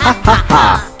hands, ha ha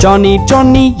ha. Johnny,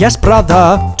 Johnny, yes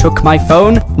brother. Took my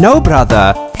phone, no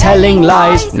brother. Telling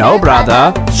lies, no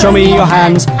brother. Show me your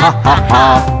hands, ha ha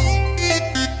ha.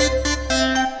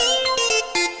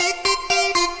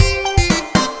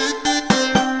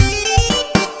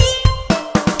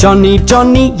 Johnny,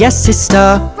 Johnny, yes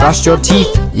sister. Brush your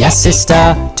teeth, yes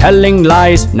sister. Telling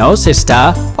lies, no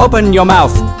sister. Open your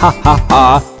mouth, ha ha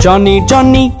ha. Johnny,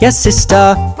 Johnny, yes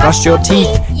sister. Brush your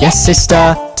teeth, yes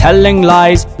sister. Telling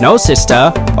lies, no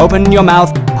sister. Open your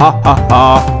mouth, ha ha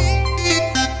ha.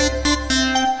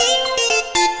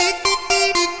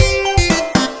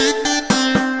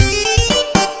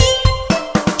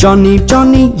 Johnny,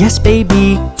 Johnny, yes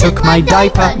baby. Took my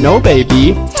diaper, no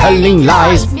baby. Telling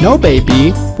lies, no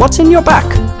baby. What's in your back?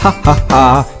 Ha ha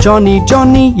ha. Johnny,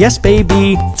 Johnny, yes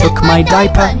baby. Took my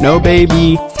diaper, no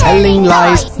baby. Telling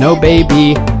lies, no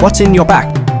baby. What's in your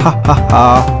back? Ha ha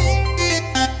ha.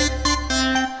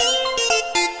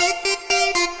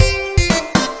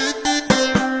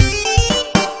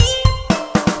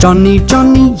 Johnny,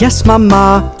 Johnny, yes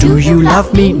mama. Do you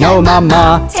love me? No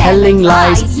mama. Telling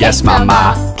lies, yes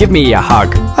mama. Give me a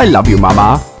hug, I love you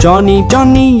mama. Johnny,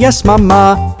 Johnny, yes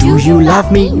mama. Do you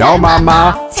love me? No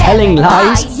mama. Telling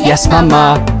lies, yes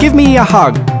mama. Give me a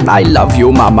hug, I love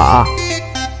you mama.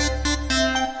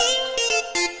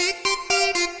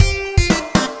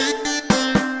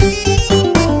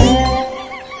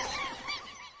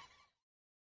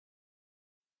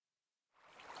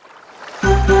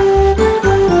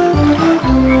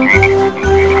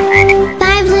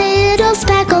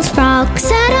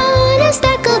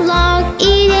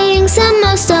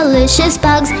 Delicious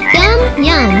bugs, yum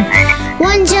yum.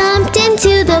 One jumped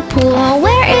into the pool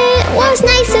where it was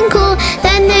nice and cool.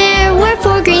 Then there were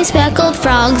 4 green speckled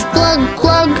frogs, glug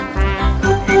glug.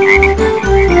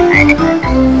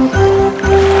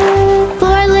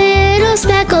 4 little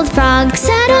speckled frogs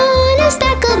sat on a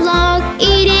speckled log,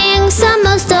 eating some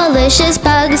most delicious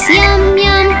bugs, yum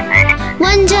yum.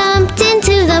 One jumped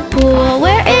into the pool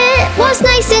where it was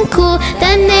nice and cool.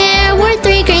 Then there were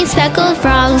 3 green speckled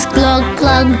frogs, glug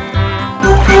glug. 3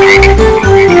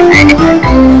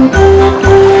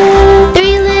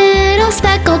 little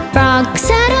speckled frogs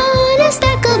sat on a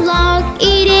speckled log,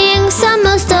 eating some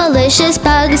most delicious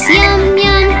bugs, yum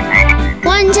yum.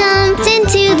 One jumped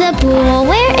into the pool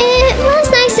where it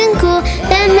was nice and cool.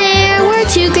 Then there were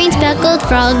 2 green speckled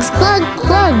frogs, glug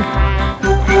glug.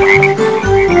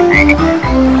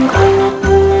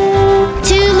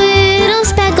 2 little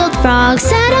speckled frogs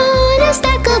sat on a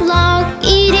speckled log,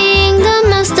 eating the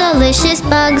most delicious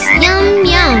bugs, yum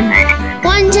yum.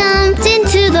 One jumped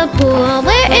into the pool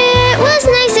where it was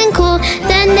nice and cool.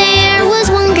 Then there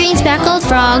was 1 green speckled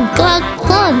frog, glug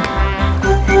glug.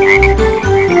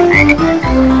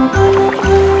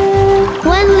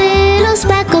 1 little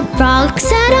speckled frog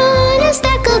sat on a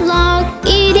speckled log,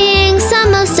 eating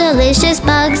some most delicious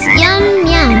bugs, yum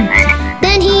yum.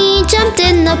 Then he jumped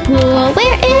in the pool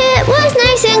where it was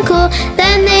nice and cool.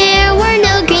 Then there were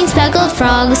no green speckled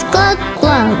frogs, glug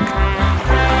glug.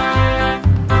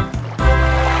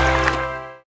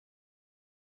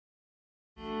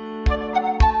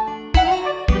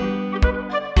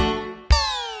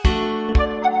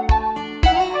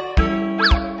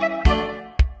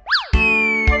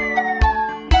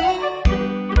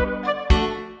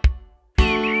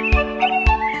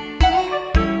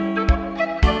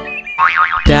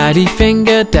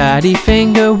 Daddy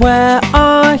finger, where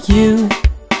are you?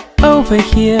 Over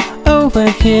here,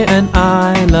 and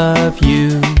I love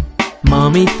you.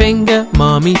 Mommy finger,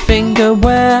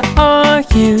 where are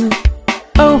you?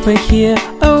 Over here,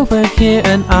 over here,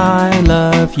 and I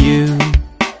love you.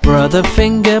 Brother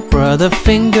finger,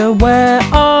 where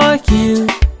are you?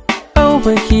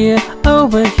 Over here,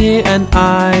 and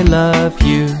I love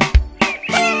you.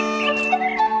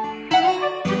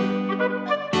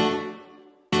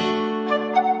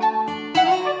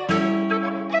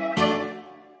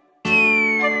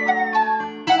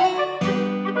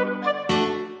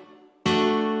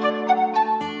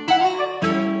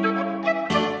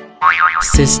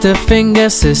 Sister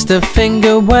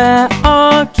finger, where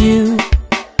are you?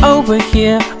 Over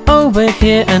here,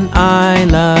 and I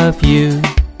love you.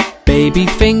 Baby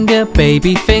finger,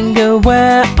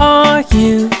 where are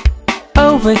you?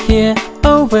 Over here,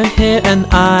 and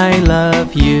I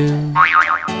love you.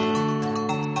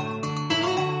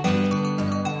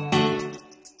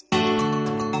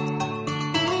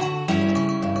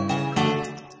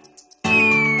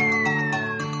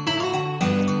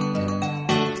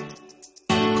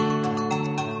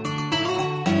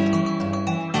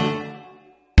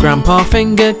 Grandpa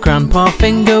finger,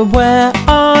 where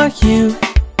are you?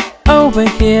 Over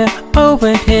here,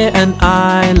 and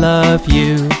I love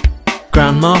you.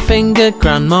 Grandma finger,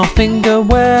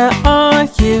 where are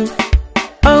you?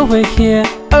 Over here,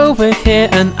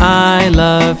 and I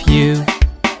love you.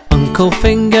 Uncle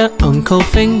finger,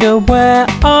 where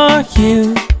are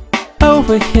you?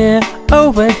 Over here,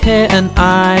 and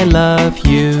I love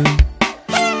you.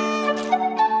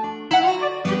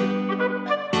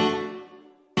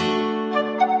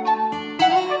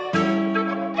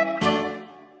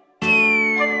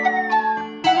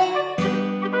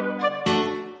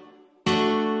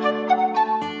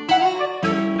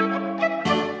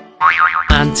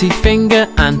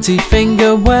 Auntie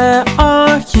finger, where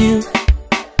are you?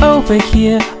 Over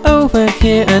here,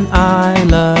 and I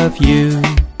love you.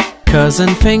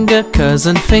 Cousin finger,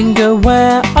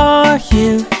 where are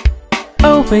you?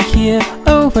 Over here,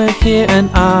 and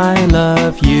I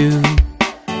love you.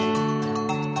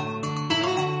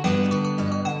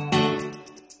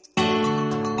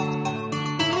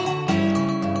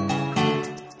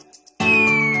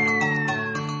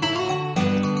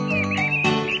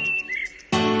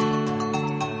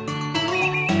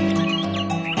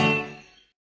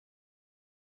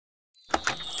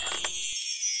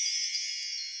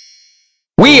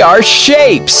 We are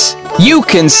shapes. You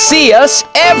can see us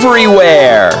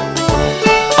everywhere.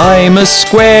 I'm a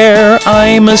square,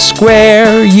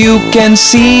 you can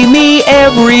see me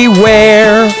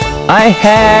everywhere. I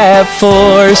have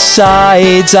 4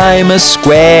 sides, I'm a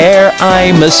square.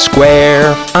 I'm a circle,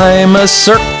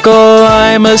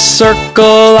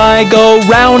 I go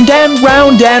round and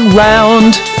round and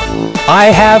round.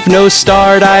 I have no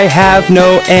start, I have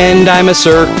no end, I'm a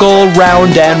circle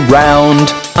round and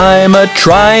round. I'm a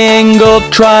triangle,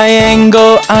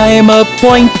 I'm a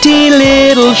pointy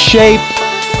little shape.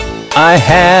 I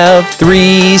have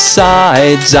 3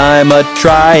 sides, I'm a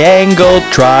triangle.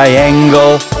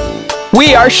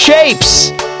 We are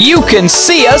shapes, you can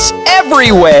see us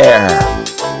everywhere.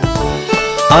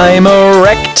 I'm a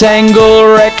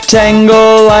rectangle,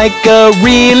 like a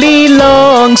really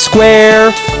long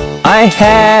square. I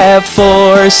have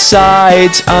 4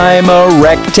 sides, I'm a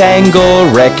rectangle.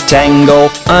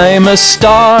 I'm a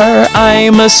star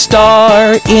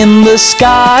in the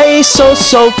sky so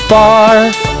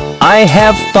far. I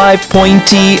have 5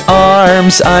 pointy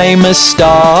arms, I'm a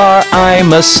star.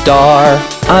 I'm a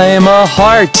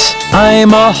heart,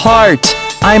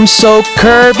 I'm so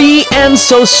curvy and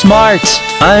so smart.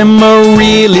 I'm a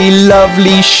really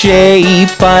lovely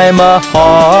shape, I'm a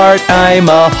heart.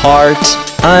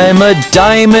 I'm a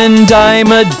diamond,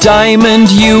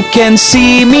 you can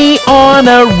see me on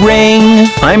a ring.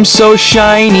 I'm so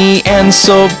shiny and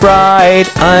so bright,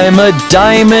 I'm a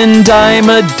diamond.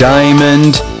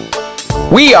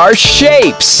 We are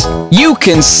shapes, you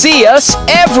can see us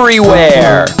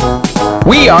everywhere.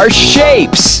 We are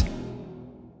shapes.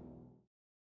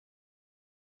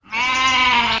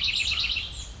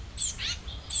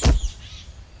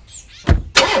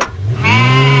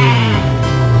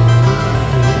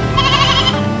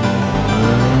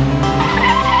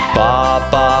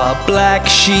 Baba, black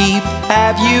sheep,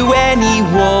 have you any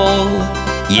wool?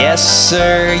 Yes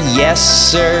sir,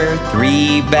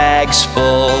 3 bags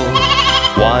full.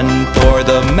 1 for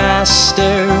the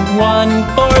master, 1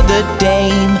 for the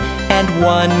dame, and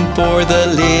 1 for the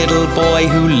little boy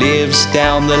who lives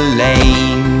down the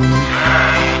lane.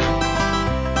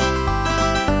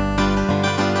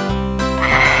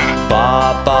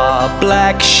 Baba,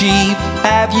 black sheep,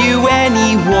 have you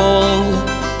any wool?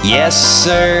 Yes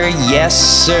sir,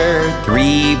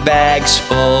 3 bags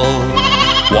full.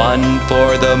 1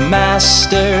 for the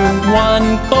master,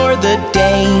 1 for the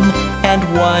dame, and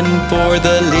one for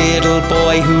the little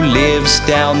boy who lives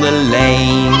down the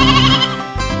lane.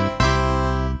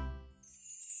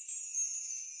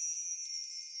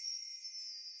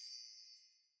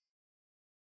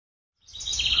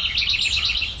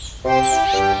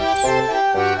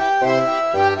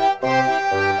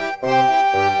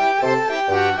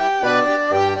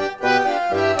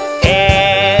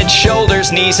 Head,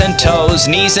 shoulders, knees and toes,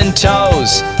 knees and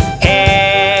toes.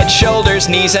 Head, shoulders,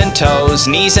 knees and toes,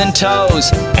 knees and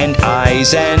toes. And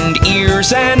eyes and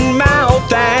ears and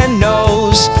mouth and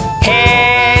nose.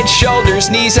 Head, shoulders,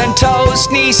 knees and toes,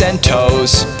 knees and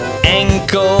toes.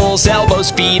 Ankles,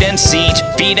 elbows, feet and seat,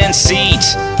 feet and seat.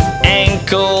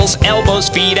 Ankles, elbows,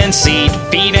 feet and seat,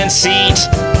 feet and seat.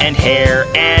 And hair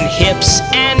and hips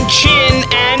and chin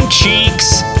and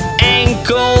cheeks.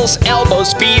 Ankles,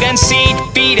 elbows, feet and seat,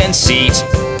 feet and seat.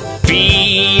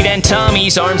 Feet and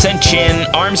tummies, arms and chin,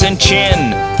 arms and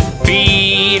chin.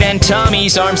 Feet and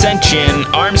tummies, arms and chin,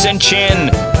 arms and chin.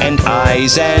 And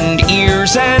eyes and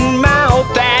ears and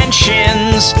mouth and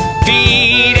shins.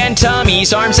 Feet and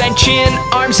tummies, arms and chin,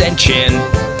 arms and chin.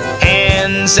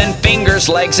 Hands and fingers,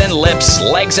 legs and lips,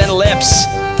 legs and lips.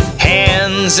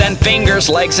 Hands and fingers,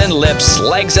 legs and lips,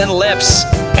 legs and lips.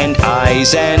 And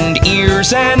eyes and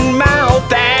ears and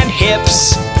mouth and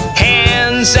hips.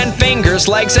 Hands and fingers,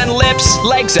 legs and lips,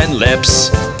 legs and lips.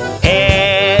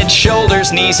 Head,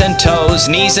 shoulders, knees and toes,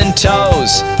 knees and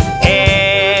toes.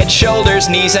 Head, shoulders,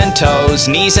 knees and toes,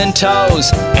 knees and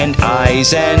toes. And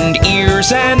eyes and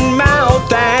ears and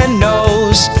mouth and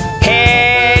nose.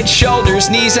 Head, shoulders,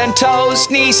 knees and toes,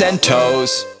 knees and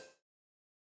toes.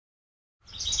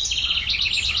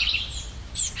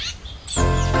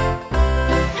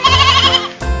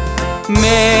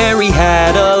 Mary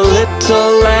had a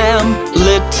little lamb,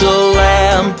 little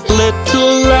lamb,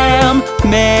 little lamb.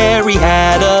 Mary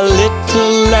had a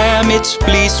little lamb, its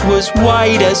fleece was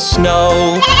white as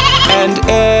snow. And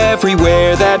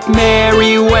everywhere that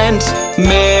Mary went,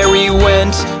 Mary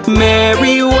went,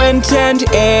 Mary went. And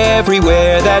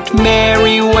everywhere that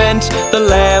Mary went, the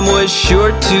lamb was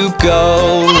sure to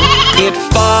go. It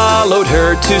followed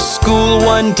her to school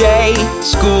one day,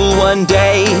 school one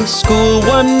day, school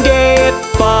one day. It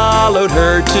followed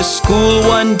her to school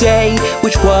one day,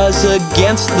 which was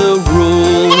against the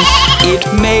rules. It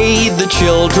made the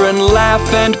children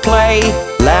laugh and play,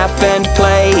 laugh and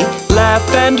play, laugh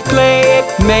and play.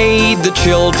 It made the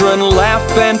children laugh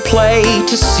and play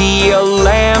to see a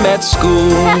lamb at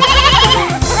school.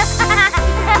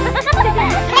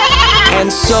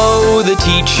 And so the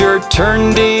teacher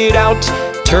turned it out,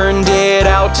 turned it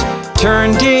out,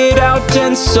 turned it out.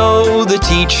 And so the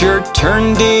teacher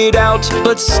turned it out,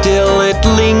 but still it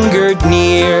lingered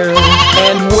near.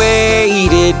 And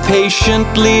waited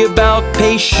patiently about,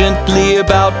 patiently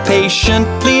about,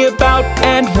 patiently about.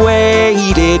 And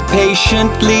waited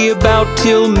patiently about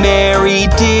till Mary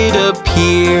did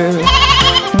appear.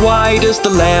 Why does the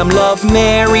lamb love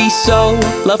Mary so?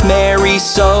 Love Mary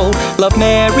so, love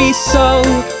Mary so.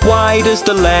 Why does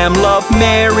the lamb love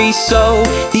Mary so?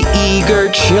 The eager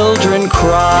children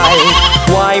cry.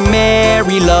 Why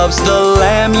Mary loves the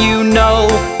lamb you know,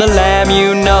 the lamb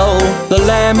you know, the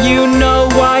lamb you know.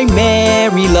 Why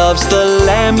Mary loves the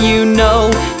lamb you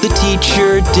know, the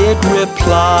teacher did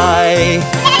reply.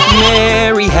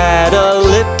 Mary had a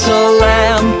little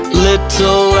lamb,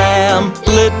 little lamb,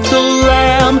 little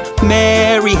lamb.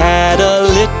 Mary had a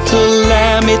little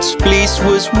lamb, its fleece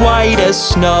was white as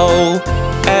snow.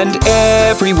 And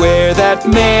everywhere that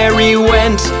Mary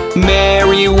went,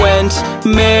 Mary went,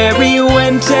 Mary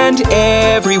went. And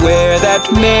everywhere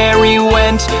that Mary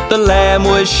went, the lamb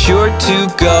was sure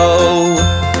to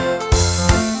go.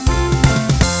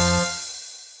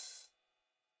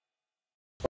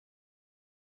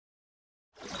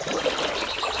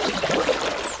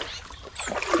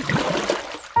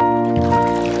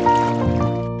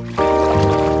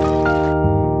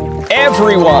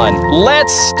 Everyone,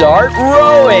 let's start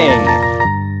rowing!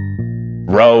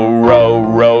 Row, row,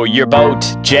 row your boat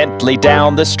gently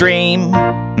down the stream.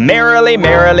 Merrily,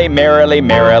 merrily, merrily,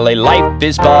 merrily, life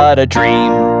is but a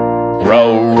dream.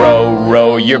 Row, row,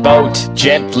 row your boat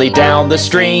gently down the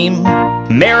stream.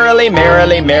 Merrily,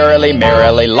 merrily, merrily,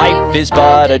 merrily, life is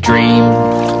but a dream.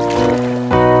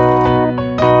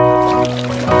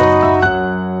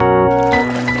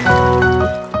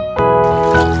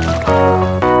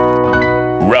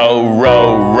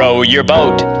 Row your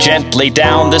boat gently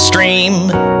down the stream.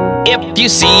 If you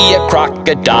see a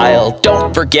crocodile,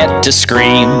 don't forget to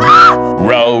scream.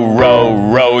 Row,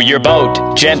 row, row your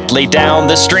boat gently down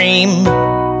the stream.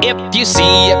 If you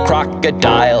see a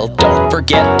crocodile, don't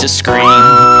forget to scream.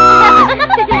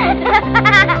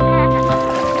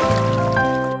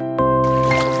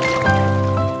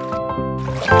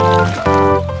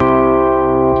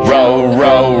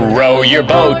 your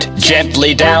boat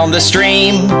gently down the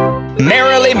stream.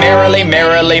 Merrily, merrily,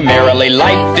 merrily, merrily,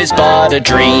 life is but a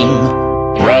dream.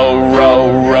 Row,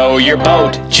 row, row your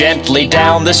boat gently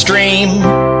down the stream.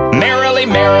 Merrily,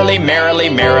 merrily, merrily,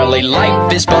 merrily,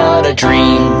 life is but a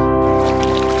dream.